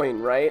a coin,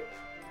 right?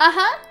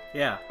 Uh-huh.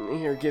 Yeah.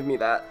 Here, give me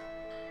that.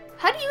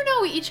 How do you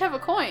know we each have a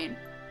coin?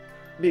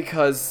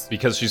 Because,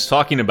 Because she's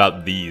talking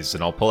about these,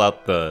 and I'll pull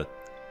out the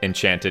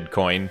enchanted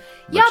coin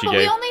that Yeah, she but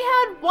gave. we only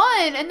had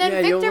one, and then Yeah,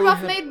 you Victor only Buff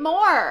had- made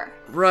more.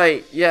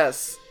 right,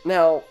 yes.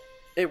 Now,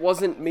 it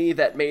wasn't me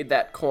that made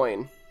that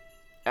coin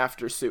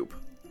after soup.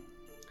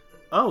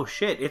 Oh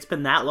shit! It's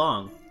been that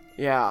long.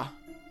 Yeah,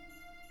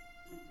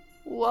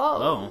 Whoa.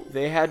 Oh.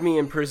 they had me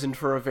imprisoned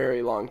for a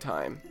very long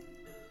time.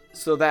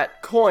 So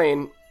that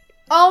coin,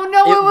 Oh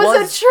no, It it was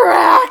was- a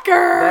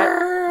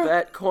tracker!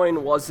 that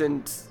coin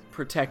wasn't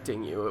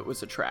protecting you, it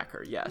was a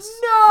tracker, yes.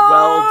 No!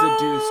 Well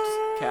deduced,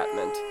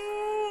 Catmint.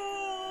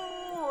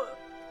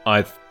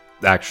 I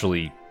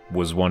actually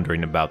was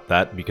wondering about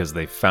that because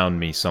they found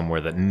me somewhere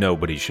that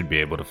nobody should be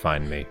able to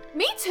find me.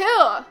 Me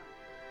too!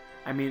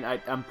 I mean,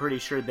 I'm pretty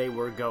sure they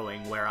were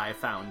going where I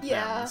found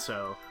Yeah. them.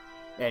 So,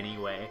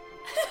 anyway.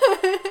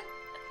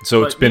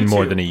 So But it's been me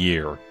more too. than a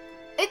year.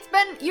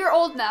 You're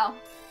old now.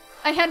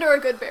 I hand her a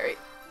good berry.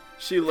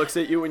 She looks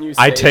at you when you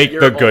say I take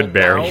you're the good old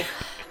berry. now.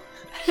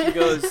 She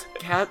goes,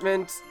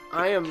 Catmint,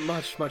 I am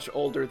much, much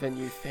older than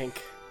you think.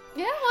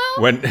 Yeah,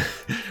 well. When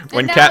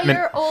and now Catmint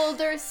you're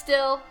older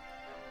still.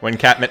 when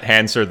Catmint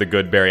hands her the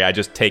good berry, I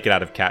just take it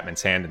out of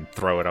Catmint's hand and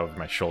throw it over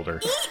my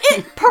shoulder. Eat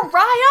it,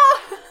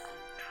 pariah!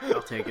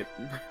 I'll take it.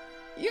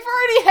 You've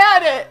already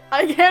had it.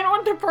 I hand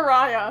one to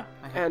pariah.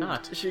 I have And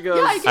not. she goes,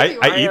 Yeah, I get you.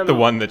 I eat am- the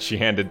one that she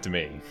handed to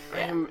me. I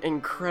am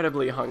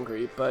incredibly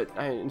hungry,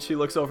 and she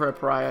looks over at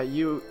Pariah,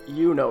 you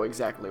know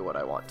exactly what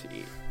I want to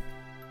eat.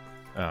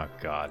 Oh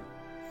God.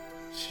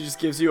 She just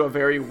gives you a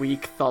very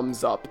weak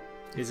thumbs up,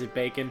 Is it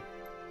bacon?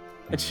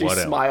 and she What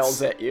else?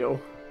 smiles at you.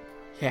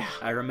 Yeah.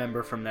 I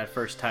remember from that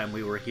first time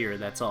we were here,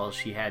 that's all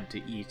she had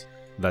to eat.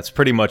 That's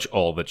pretty much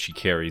all that she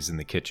carries in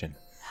the kitchen.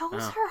 How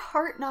was Oh. her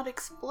heart not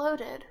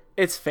exploded?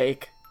 It's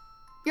fake.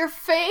 Your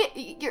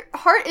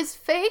heart is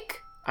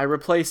fake? I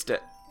replaced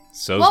it.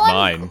 So's Well,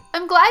 mine.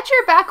 I'm glad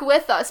you're back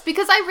with us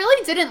because I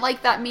really didn't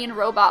like that mean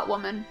robot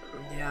woman.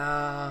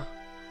 Yeah.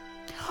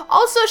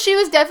 Also, she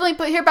was definitely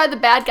put here by the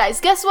bad guys.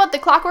 Guess what? The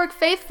Clockwork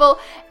Faithful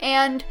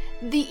and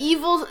the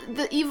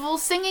evil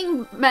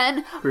singing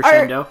men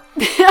Crescendo.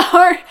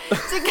 are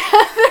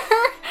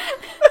together.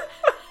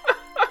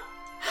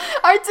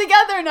 are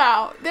together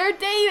now. They're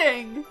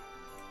dating.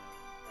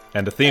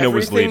 And Athena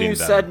was Everything leading you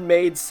them. said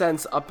made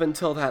sense up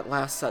until that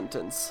last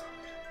sentence.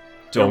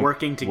 They're Don't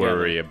working together.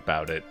 worry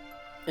about it.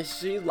 Is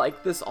she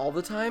like this all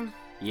the time?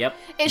 Yep.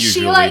 Is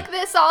Usually. she like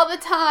this all the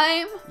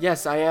time?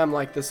 Yes, I am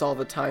like this all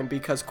the time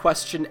because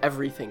question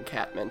everything,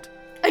 Catmint.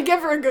 I give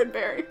her a good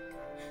berry.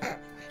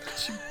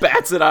 She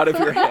bats it out of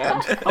your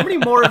hand. How many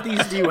more of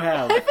these do you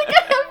have? I think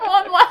I have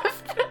one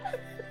left.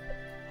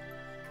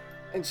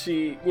 And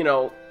she,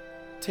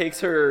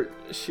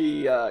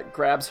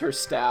 grabs her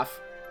staff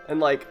and,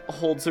 like,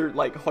 holds her,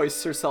 like,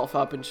 hoists herself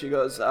up, and she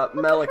goes,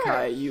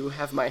 Malachi, you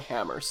have my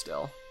hammer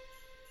still.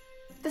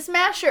 The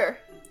Smasher.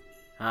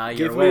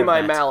 Give me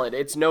my mallet.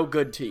 It's no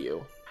good to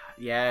you.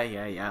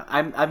 Yeah.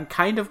 I'm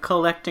kind of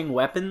collecting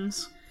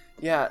weapons.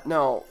 Yeah,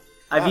 no.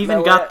 I've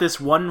even got this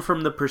one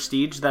from the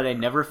Prestige that I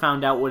never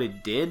found out what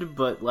it did,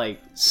 but, like...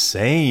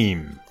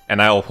 Same.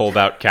 And I'll hold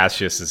out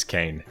Cassius's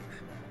cane.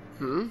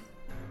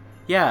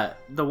 Yeah,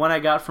 the one I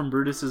got from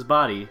Brutus's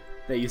body,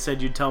 that you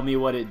said you'd tell me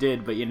what it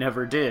did, but you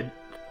never did.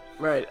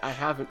 Right, I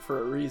haven't for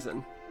a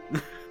reason.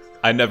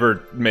 I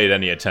never made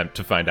any attempt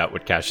to find out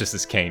what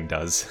Cassius's cane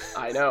does.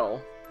 I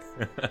know.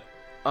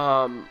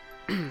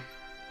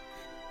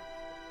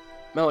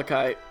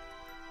 Malachi.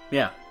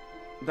 Yeah.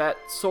 That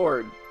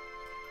sword.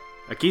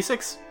 A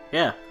Kisix?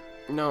 Yeah.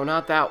 No,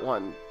 not that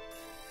one.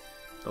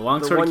 The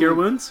longsword of cure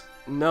wounds?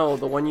 No,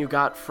 the one you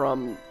got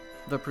from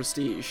the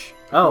Prestige.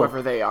 Oh.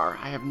 Whoever they are.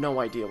 I have no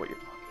idea what you're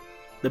talking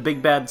about. The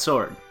big bad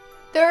sword.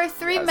 There are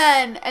 3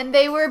 men, and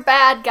they were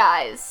bad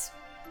guys.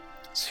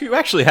 So you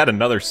actually had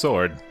another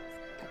sword.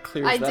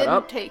 Clears I that didn't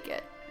up. take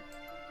it.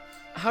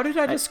 How did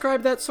I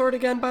describe that sword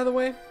again, by the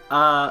way?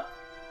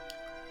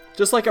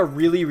 Just like a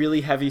really,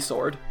 really heavy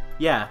sword.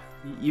 Yeah.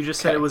 You just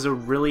said Okay. it was a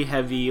really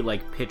heavy,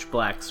 like, pitch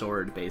black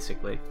sword,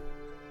 basically.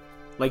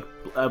 Like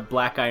a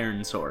black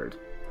iron sword.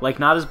 Like,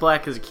 not as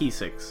black as a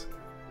Kisix.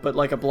 But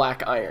like a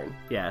black iron.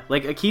 Yeah,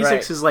 like a Kisix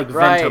Right. is like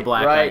Venta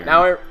black iron.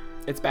 Now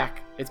it's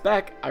back. It's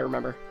back. I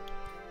remember.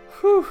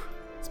 Whew.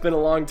 It's been a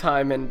long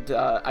time, and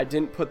I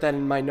didn't put that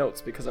in my notes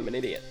because I'm an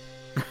idiot.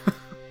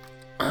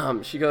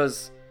 She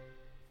goes,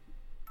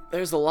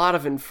 there's a lot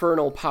of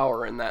infernal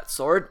power in that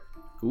sword.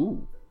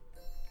 Ooh.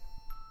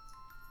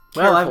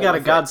 Well, I've Careful got a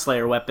with it.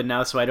 Godslayer weapon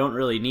now, so I don't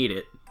really need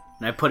it.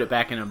 And I put it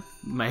back in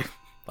my...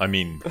 I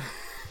mean,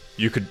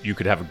 you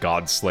could have a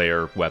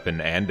Godslayer weapon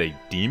and a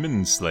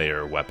Demon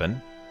Slayer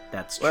weapon.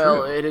 That's true.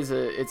 Well,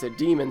 it's a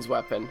demon's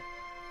weapon.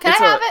 Can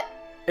It's I have it?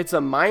 It's a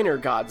minor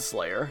God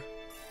Slayer.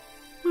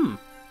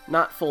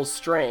 Not full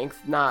strength,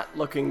 not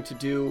looking to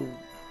do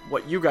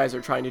what you guys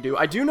are trying to do.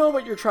 I do know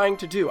what you're trying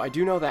to do. I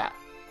do know that.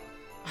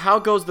 How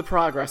goes the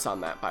progress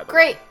on that, by the way?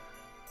 Great.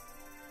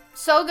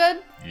 So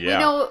good. Yeah.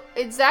 We know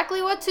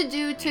exactly what to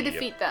do to Yep.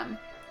 defeat them.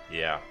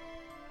 Yeah.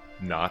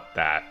 Not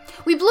that.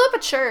 We blew up a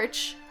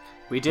church.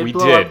 we did We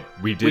blow did.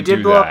 up... We did We did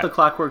do blow that. up the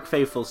Clockwork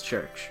Faithful's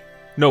church.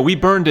 No, we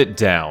burned it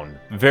down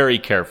very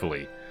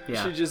carefully.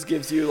 Yeah. She just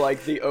gives you,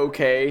 like, the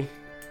okay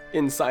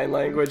in sign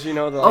language, you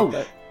know? The, Oh.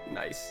 that.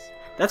 Nice.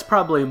 That's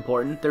probably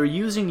important. They're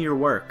using your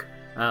work.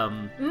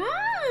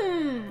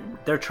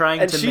 They're trying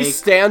And to she make...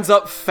 stands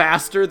up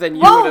faster than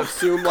you Whoa, would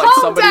assume, like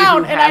calm somebody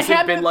down, who and I hasn't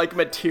hand been, her- like,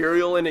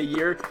 material in a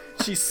year.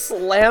 She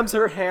slams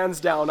her hands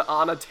down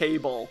on a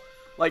table,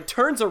 like,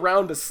 turns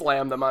around to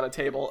slam them on a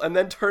table, and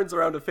then turns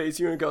around to face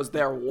you and goes,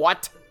 "They're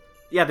what?"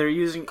 Yeah, they're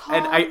using...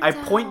 and Calm I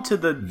point to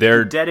the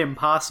They're- dead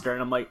imposter,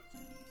 and I'm like...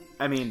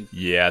 I mean...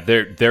 Yeah,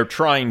 they're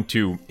trying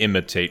to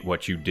imitate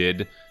what you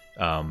did,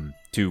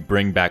 to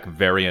bring back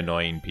very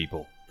annoying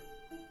people.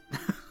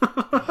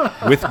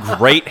 With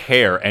great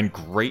hair and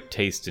great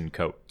taste in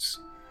coats.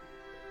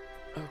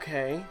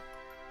 Okay.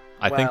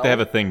 I think they Well- have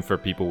a thing for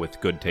people with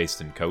good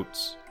taste in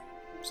coats.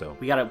 So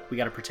We gotta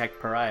protect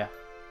Pariah.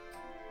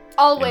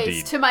 Always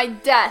Indeed. to my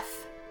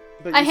death.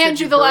 But I hand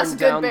said you the last burned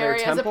good down their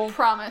berry as a temple?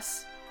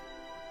 promise.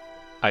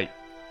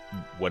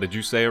 what did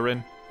you say,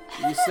 Arin?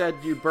 You said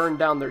you burned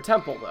down their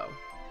temple, though.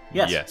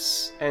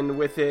 Yes. And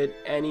with it,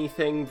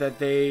 anything that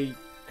they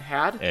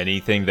had?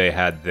 Anything they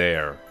had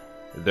there.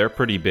 They're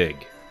pretty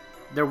big.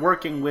 They're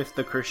working with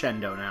the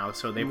Crescendo now,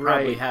 so they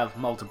probably Right. have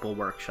multiple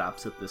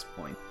workshops at this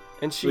point.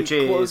 And she Which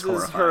is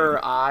closes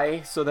her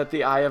eye so that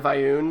the eye of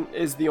Ioun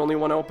is the only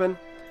one open.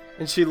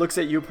 And she looks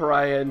at you,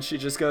 Pariah, and she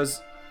just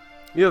goes,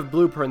 "You have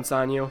blueprints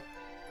on you."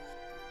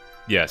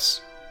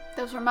 Yes.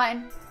 Those were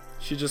mine.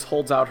 She just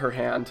holds out her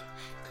hand.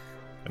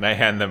 And I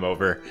hand them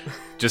over,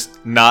 just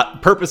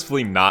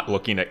purposefully not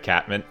looking at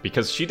Catmint,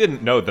 because she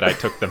didn't know that I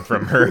took them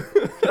from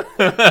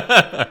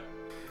her.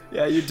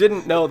 Yeah, you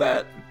didn't know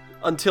that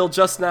until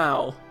just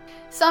now.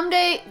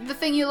 Someday, the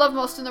thing you love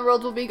most in the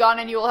world will be gone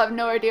and you will have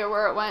no idea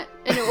where it went.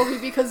 And it will be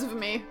because of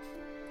me.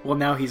 Well,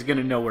 now he's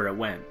gonna know where it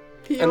went.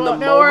 You And the won't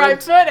know where I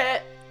moment- put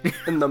it.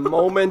 And the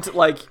moment,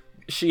 like,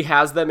 she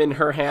has them in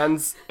her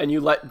hands and you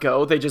let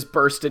go, they just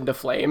burst into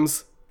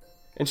flames.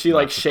 And she,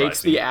 like, shakes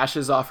surprising. the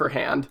ashes off her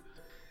hand.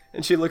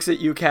 And she looks at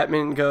you,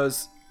 Catmint, and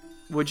goes,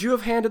 "Would you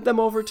have handed them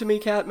over to me,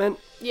 Catmint?"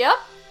 Yep.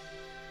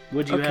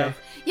 Would you Okay. have?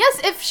 Yes,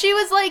 if she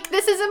was like,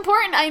 this is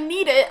important, I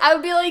need it, I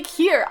would be like,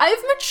 here.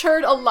 I've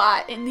matured a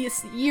lot in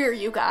this year,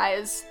 you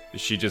guys.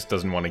 She just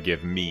doesn't want to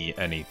give me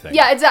anything.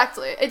 Yeah,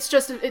 exactly. It's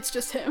just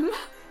him.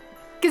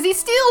 Because he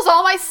steals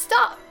all my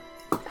stuff.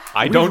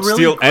 I We've don't really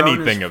steal grown as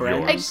anything of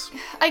friends.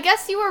 yours. I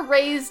guess you were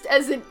raised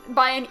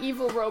by an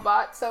evil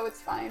robot, so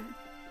it's fine.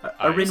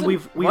 Arin,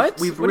 we've What?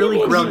 we've What do you really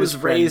mean grown he was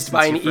as friends raised since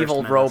by you an first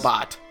evil met us.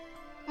 robot.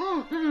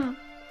 I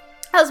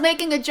was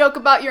making a joke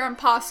about your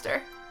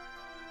imposter.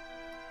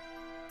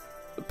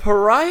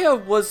 Pariah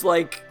was,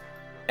 like,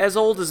 as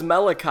old as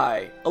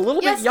Malachi. A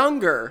little bit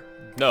younger.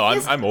 No,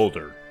 I'm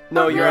older.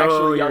 No, you're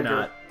actually you're younger.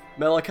 not.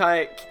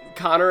 Malachi,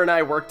 Connor and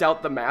I worked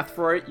out the math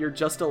for it. You're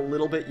just a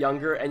little bit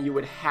younger, and you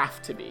would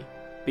have to be.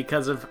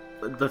 Because of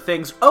the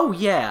things... Oh,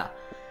 yeah.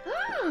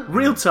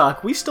 Real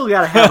talk, we still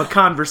gotta have a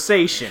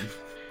conversation.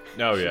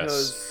 Oh, She yes.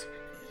 goes,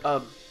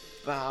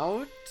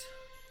 about?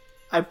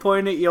 I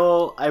point at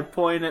Yol, I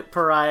point at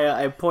Pariah,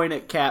 I point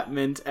at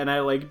Catmint, and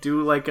I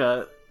do like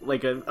a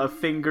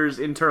fingers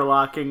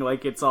interlocking,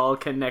 like it's all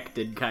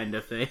connected kind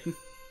of thing.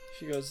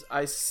 She goes,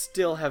 I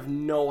still have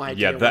no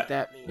idea Yeah, what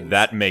that means.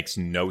 that makes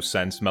no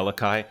sense,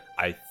 Malachi.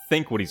 I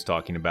think what he's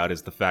talking about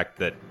is the fact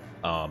that,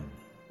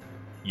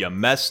 you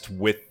messed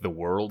with the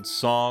world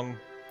song.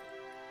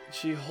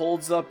 She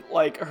holds up,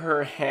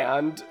 her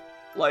hand,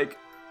 a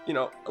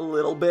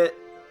little bit.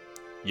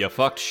 You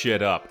fucked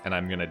shit up, and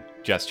I'm gonna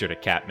gesture to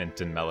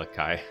Catmint and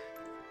Malachi.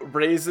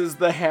 Raises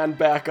the hand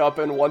back up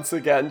and once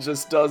again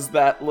just does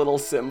that little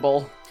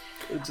symbol.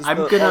 Just I'm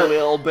a gonna-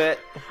 little bit.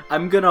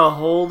 I'm gonna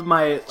hold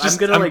my... I'm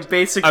gonna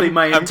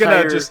my I'm entire...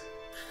 gonna just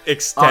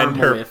extend arm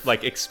her, width.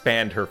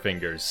 expand her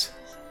fingers.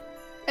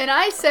 And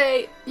I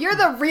say, you're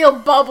the real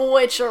Bubble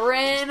Witch,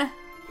 Rin.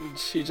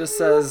 She just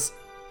says,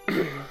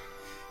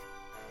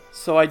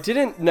 so I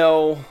didn't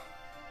know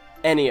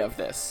any of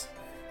this.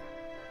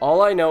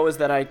 All I know is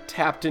that I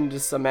tapped into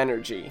some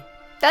energy.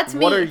 That's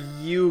me. What are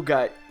you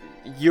got?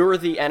 You're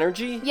the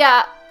energy?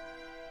 Yeah.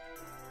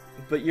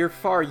 But you're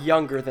far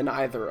younger than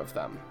either of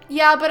them.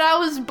 Yeah, but I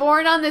was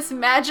born on this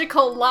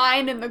magical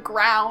line in the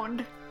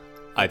ground.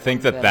 I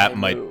think Then that I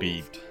might be...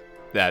 moved.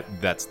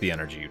 That's the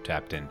energy you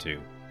tapped into.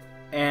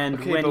 And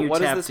Okay, when but you what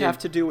does tapped this have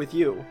to do with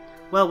you?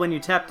 Well, when you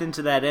tapped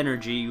into that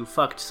energy, you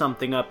fucked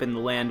something up in the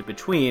land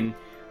between,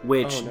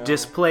 which Oh, no.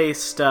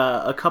 displaced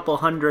a couple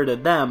hundred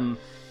of them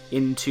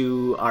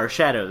into our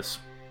shadows.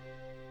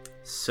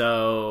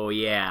 So,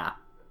 yeah.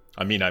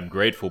 I mean, I'm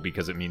grateful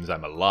because it means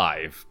I'm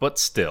alive, but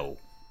still.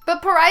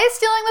 But Pariah's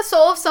stealing the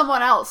soul of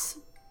someone else.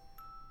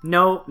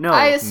 No.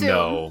 I assume.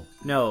 No.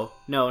 No.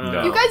 No.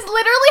 You guys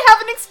literally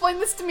haven't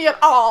explained this to me at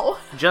all.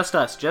 Just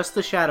us. Just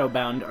the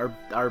Shadowbound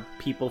are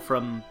people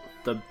from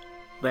the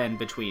land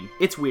between.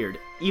 It's weird.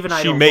 Even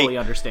I She don't may- fully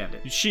understand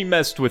it. She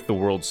messed with the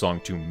world song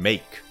to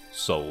make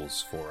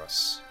souls for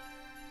us.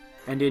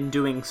 And in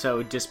doing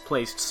so,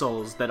 displaced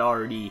souls that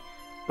already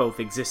both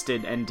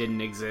existed and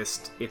didn't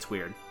exist. It's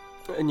weird.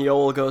 And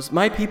Yoel goes,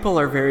 my people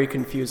are very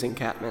confusing,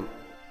 Catmint.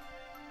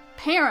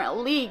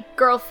 Apparently,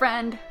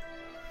 girlfriend.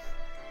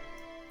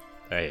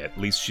 Hey, at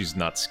least she's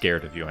not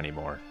scared of you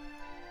anymore.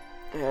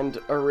 And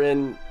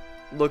Arin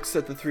looks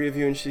at the three of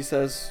you and she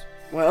says,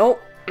 well,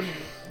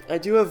 I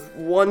do have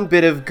one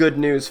bit of good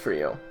news for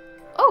you.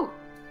 Oh,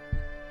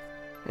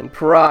 And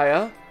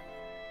Pariah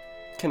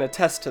can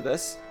attest to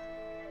this.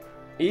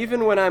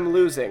 Even when I'm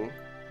losing,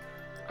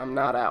 I'm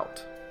not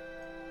out.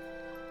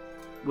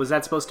 Was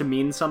that supposed to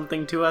mean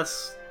something to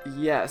us?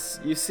 Yes,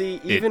 you see,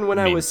 even when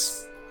I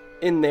was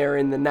in there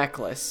in the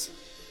necklace,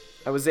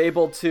 I was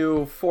able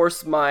to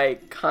force my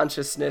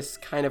consciousness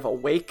kind of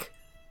awake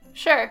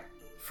sure.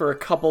 for a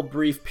couple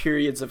brief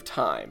periods of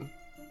time.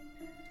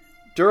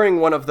 During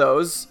one of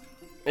those,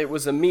 it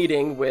was a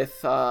meeting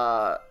with,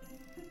 the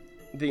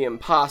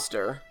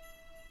imposter.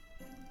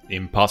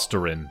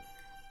 Imposterin.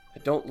 I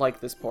don't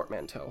like this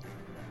portmanteau.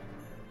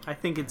 I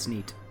think it's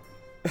neat.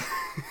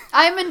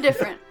 I'm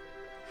indifferent.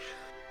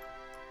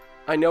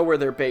 I know where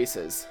their base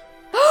is.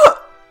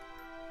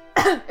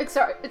 It's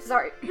sorry.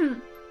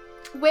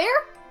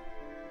 Where?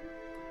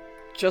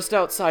 Just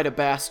outside of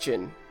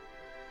Bastion.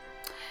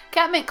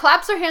 Catmint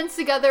claps her hands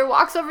together,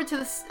 walks over to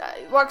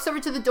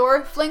the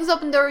door, flings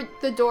open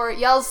the door,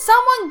 yells,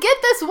 "Someone get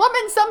this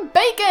woman some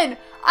bacon!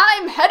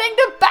 I'm heading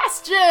to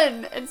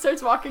Bastion!" and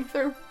starts walking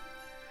through.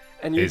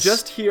 And you Is-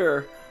 just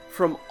hear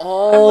from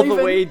all I'm the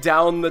leaving. way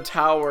down the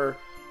tower,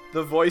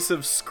 the voice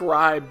of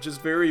Scribe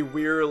just very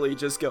wearily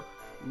just go,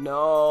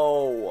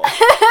 no.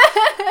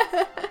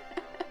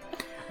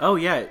 Oh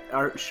yeah,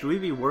 should we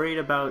be worried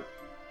about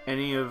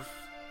any of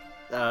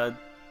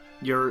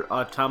your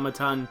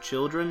automaton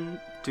children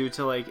due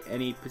to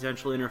any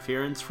potential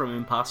interference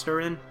from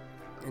Imposterin?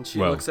 And she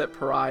Well. looks at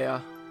Pariah.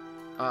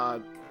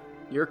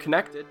 You're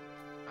connected.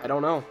 I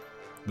don't know.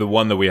 The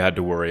one that we had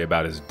to worry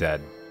about is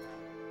dead.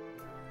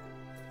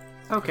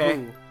 Okay.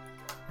 Who?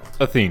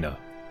 Athena.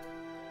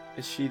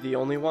 Is she the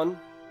only one?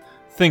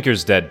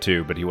 Thinker's dead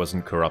too, but he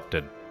wasn't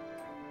corrupted.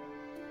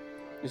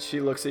 And she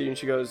looks at you and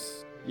she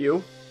goes,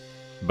 you?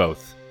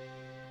 Both.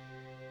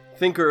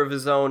 Thinker of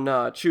his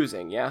own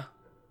choosing, yeah?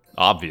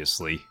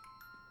 Obviously.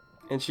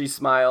 And she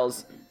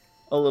smiles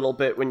a little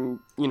bit when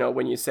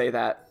you say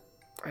that.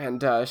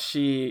 And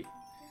she,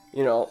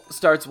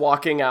 starts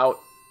walking out.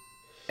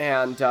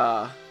 And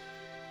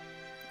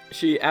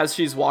as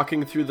she's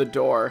walking through the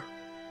door,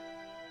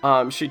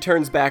 she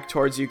turns back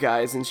towards you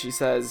guys and she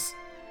says,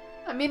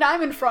 I mean,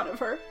 I'm in front of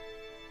her.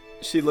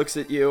 she looks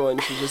at you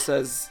and she just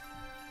says,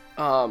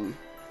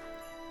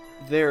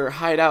 their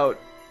hideout,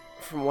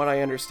 from what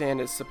I understand,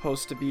 is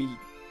supposed to be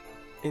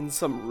in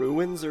some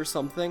ruins or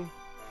something.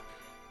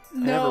 I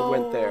never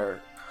went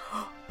there.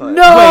 But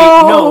No!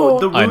 Wait, no,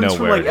 The I runes know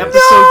from where like it is.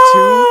 episode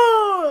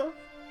 2.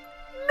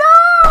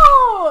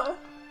 No!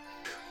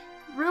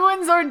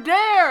 Ruins are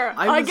there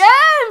I was-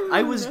 again.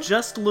 I was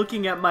just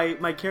looking at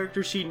my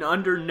character sheet, and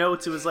under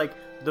notes it was like,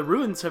 the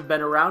runes have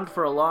been around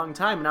for a long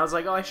time, and I was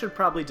like, oh, I should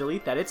probably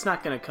delete that. It's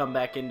not gonna come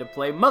back into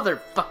play.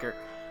 Motherfucker.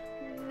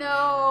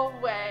 No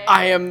way.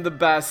 I am the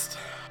best.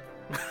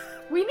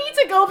 We need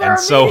to go there And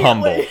so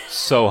immediately. humble.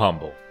 So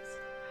humble.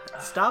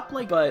 Stop,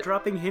 But-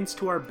 dropping hints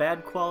to our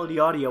bad quality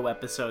audio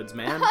episodes,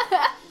 man.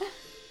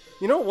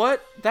 You know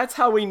what? That's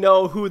how we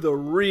know who the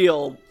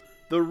real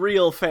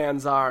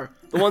fans are.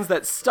 The ones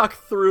that stuck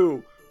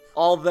through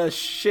all the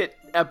shit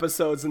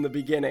episodes in the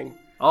beginning.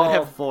 All that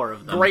have 4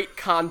 of them. great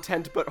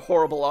content but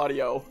horrible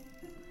audio.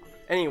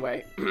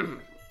 Anyway,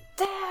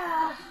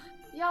 Damn.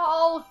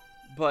 Y'all.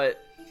 but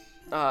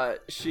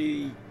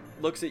she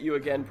looks at you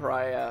again,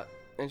 Pariah,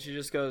 and she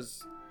just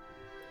goes,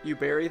 "You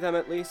bury them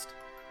at least?"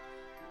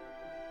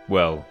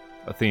 Well,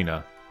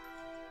 Athena.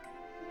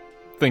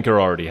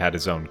 Thinker already had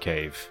his own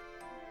cave.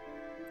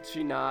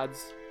 She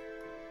nods,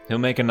 He'll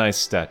make a nice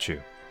statue.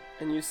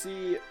 and you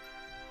see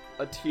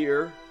a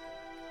tear,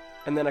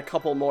 and then a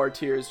couple more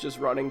tears just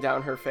running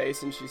down her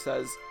face, and she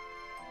says,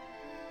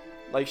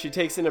 like, she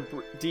takes in a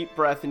deep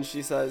breath, and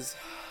she says,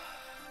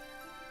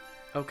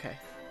 okay.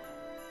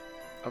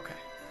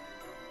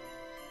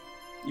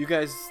 You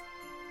guys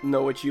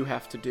know what you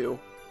have to do.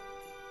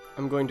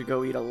 I'm going to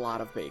go eat a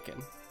lot of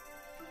bacon.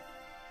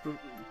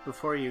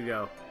 Before you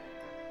go,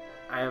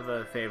 I have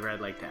a favor I'd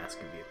like to ask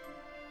of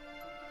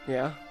you.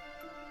 Yeah?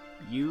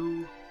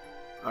 You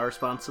are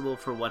responsible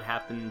for what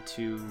happened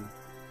to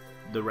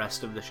the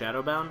rest of the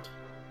Shadowbound.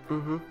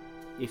 Mm-hmm.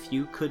 If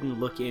you couldn't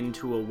look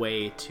into a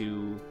way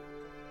to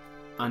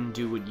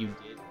undo what you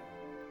did,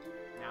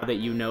 now that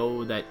you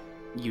know that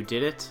you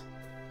did it,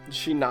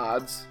 She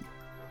nods.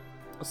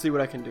 I'll see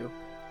what I can do.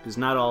 because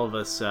not all of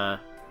us are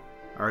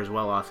as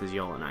well off as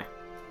Yoel and I.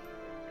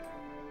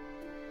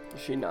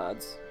 She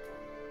nods.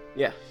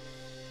 Yeah.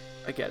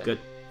 I get it. Good.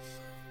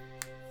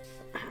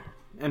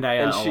 And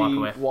I'll And walk she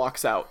away.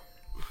 walks out.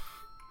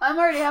 I'm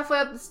already halfway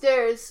up the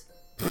stairs.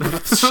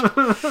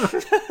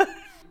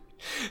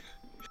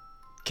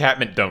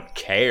 Catmint don't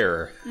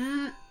care.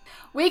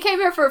 We came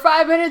here for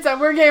 5 minutes and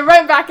we're getting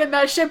right back in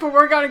that ship and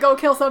we're gonna go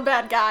kill some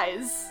bad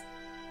guys.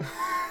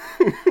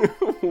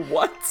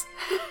 What?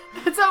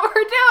 That's what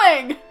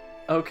we're doing.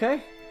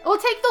 Okay. We'll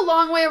take the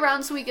long way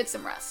around so we get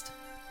some rest.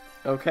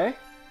 Okay.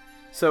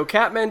 So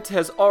Catmint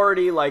has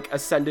already,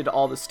 ascended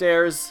all the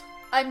stairs.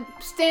 I'm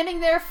standing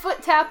there,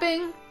 foot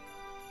tapping.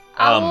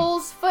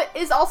 Owl's foot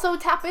is also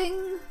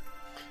tapping.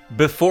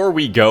 Before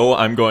we go,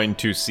 I'm going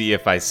to see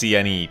if I see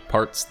any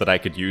parts that I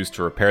could use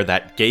to repair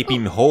that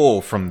gaping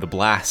hole from the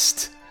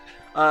blast.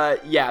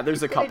 Yeah,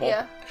 there's a couple.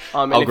 idea.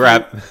 And I'll if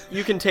grab-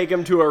 You can take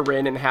him to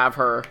Arin and have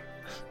her.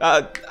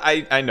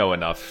 I know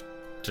enough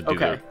to do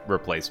Okay. the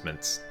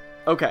replacements.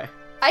 Okay.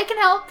 I can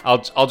help,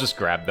 I'll just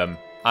grab them.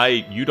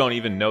 You don't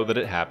even know that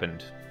it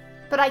happened.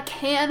 but I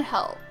can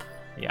help.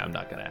 Yeah, I'm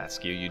not gonna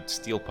ask you. You'd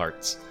steal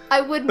parts.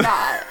 I would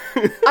not.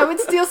 I would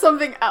steal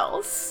something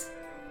else.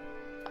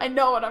 I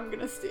know what I'm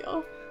gonna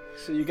steal.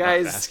 So you Not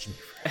guys asking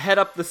you. head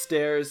up the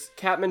stairs.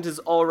 Catmint is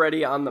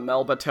already on the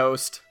Melba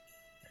Toast,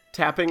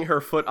 tapping her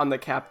foot on the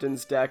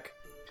captain's deck.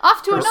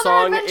 Off to Her another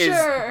song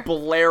adventure. is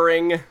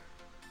blaring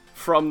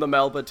from the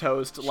Melba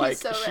Toast, like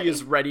so she ready.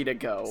 is ready to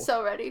go.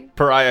 So ready.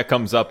 Pariah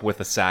comes up with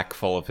a sack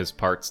full of his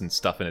parts and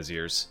stuff in his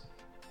ears.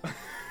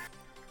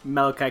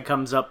 Malachi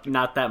comes up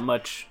not that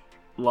much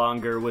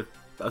longer with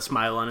a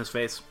smile on his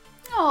face.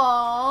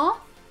 Aww.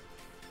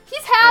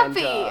 He's And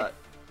happy.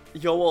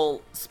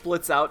 Yoel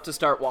splits out to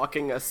start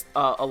walking us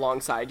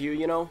alongside you,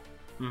 you know?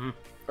 Mm-hmm.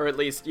 Or at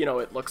least,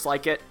 it looks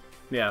like it.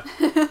 Yeah.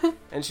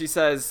 And she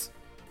says,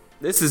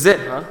 "This is it,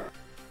 huh?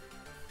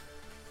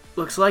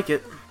 Looks like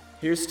it.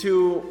 Here's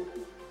to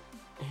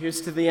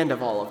the end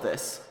of all of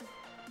this."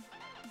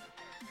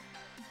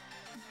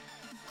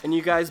 And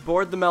you guys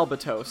board the Melba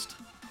Toast.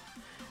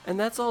 And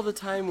that's all the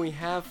time we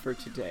have for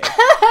today.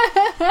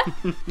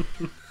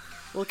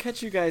 We'll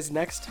catch you guys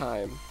next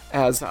time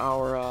as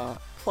our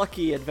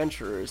plucky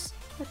adventurers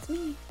That's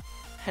me.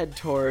 head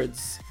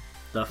towards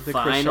The the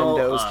final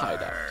Crescendo's arc.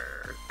 hideout.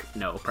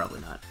 No,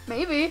 probably not.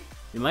 Maybe.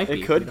 It might It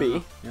be. could We don't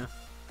be. know. Yeah.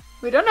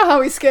 We don't know how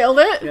we scaled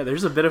it. Yeah,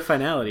 there's a bit of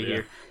finality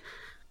here.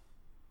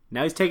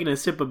 Now he's taking a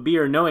sip of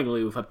beer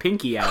knowingly with a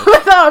pinky out.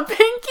 With a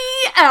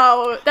pinky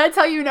out. That's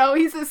how you know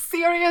he's a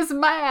serious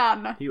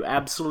man. You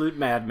absolute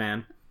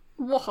madman.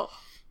 Whoa.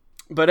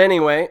 But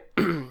anyway,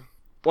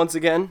 once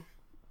again,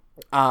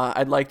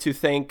 I'd like to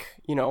thank,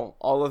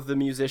 all of the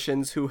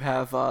musicians who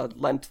have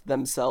lent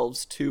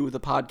themselves to the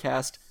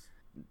podcast.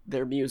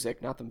 Their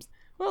music, not them.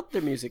 Well,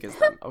 their music is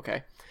them.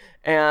 Okay.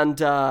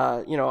 And,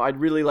 I'd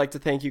really like to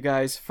thank you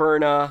guys.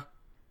 Ferna,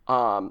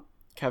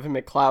 Kevin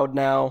McLeod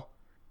now,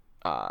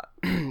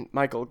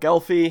 Michael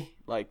Gelfi,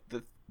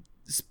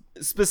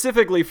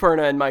 specifically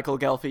Ferna and Michael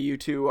Gelfi, you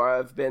two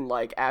have been,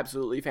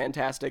 absolutely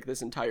fantastic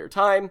this entire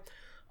time.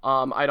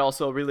 I'd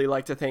also really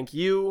like to thank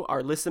you,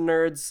 our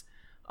listeners,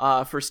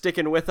 for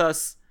sticking with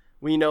us.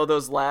 We know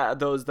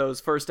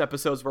those first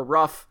episodes were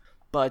rough,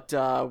 but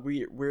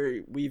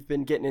we've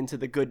been getting into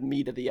the good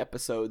meat of the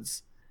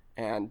episodes,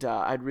 and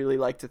I'd really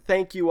like to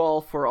thank you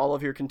all for all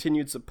of your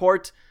continued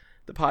support.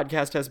 The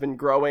podcast has been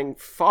growing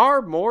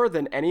far more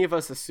than any of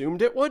us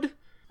assumed it would,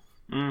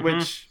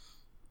 which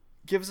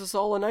gives us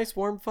all a nice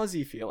warm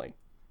fuzzy feeling.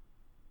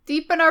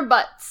 Deep in our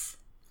butts.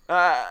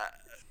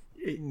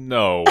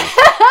 No.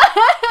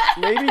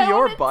 Maybe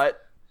your butt.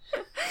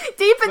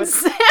 Deep in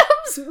Sam's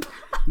butt.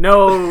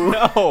 No.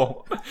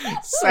 No.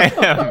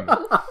 Sam.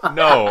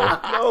 No.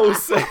 No,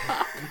 Sam.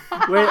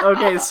 Wait,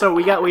 okay, so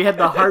we had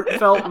the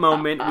heartfelt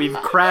moment. We've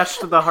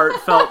crashed the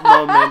heartfelt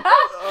moment.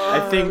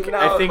 I think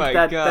my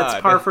that's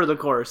God. par for the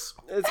course.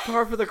 It's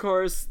par for the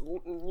course.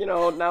 You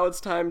know, now it's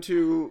time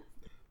to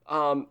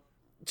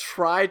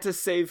try to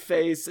save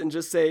face and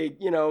just say,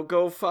 you know,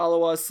 go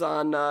follow us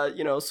on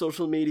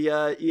social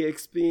media,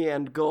 EXP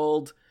and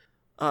Gold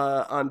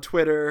on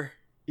Twitter,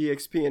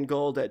 EXP and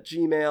Gold at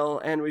Gmail,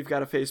 and we've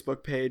got a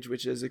Facebook page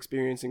which is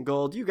Experiencing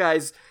Gold. You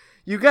guys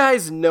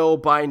know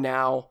by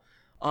now.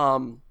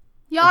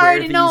 You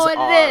already know what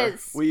it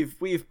is.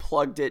 We've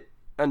plugged it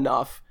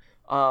enough.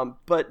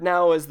 But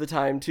now is the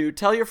time to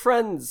tell your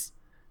friends,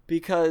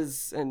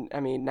 because, and I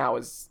mean, now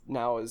is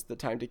the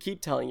time to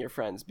keep telling your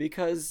friends,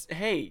 because,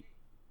 hey,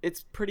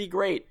 it's pretty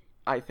great,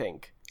 I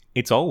think.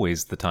 It's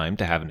always the time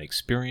to have an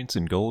Experience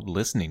in Gold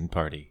listening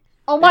party.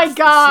 Oh my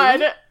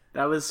god!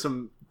 That was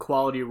some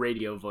quality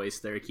radio voice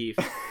there, Keith.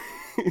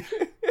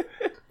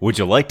 Would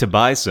you like to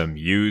buy some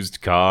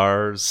used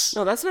cars?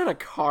 No, that's not a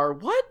car.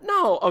 What?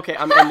 No. Okay,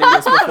 I'm ending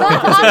this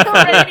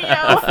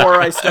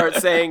before I start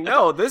saying,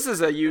 no, this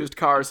is a used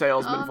car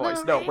salesman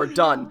voice. No, we're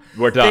done.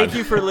 We're done. Thank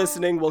you for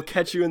listening. We'll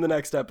catch you in the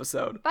next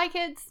episode. Bye,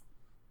 kids.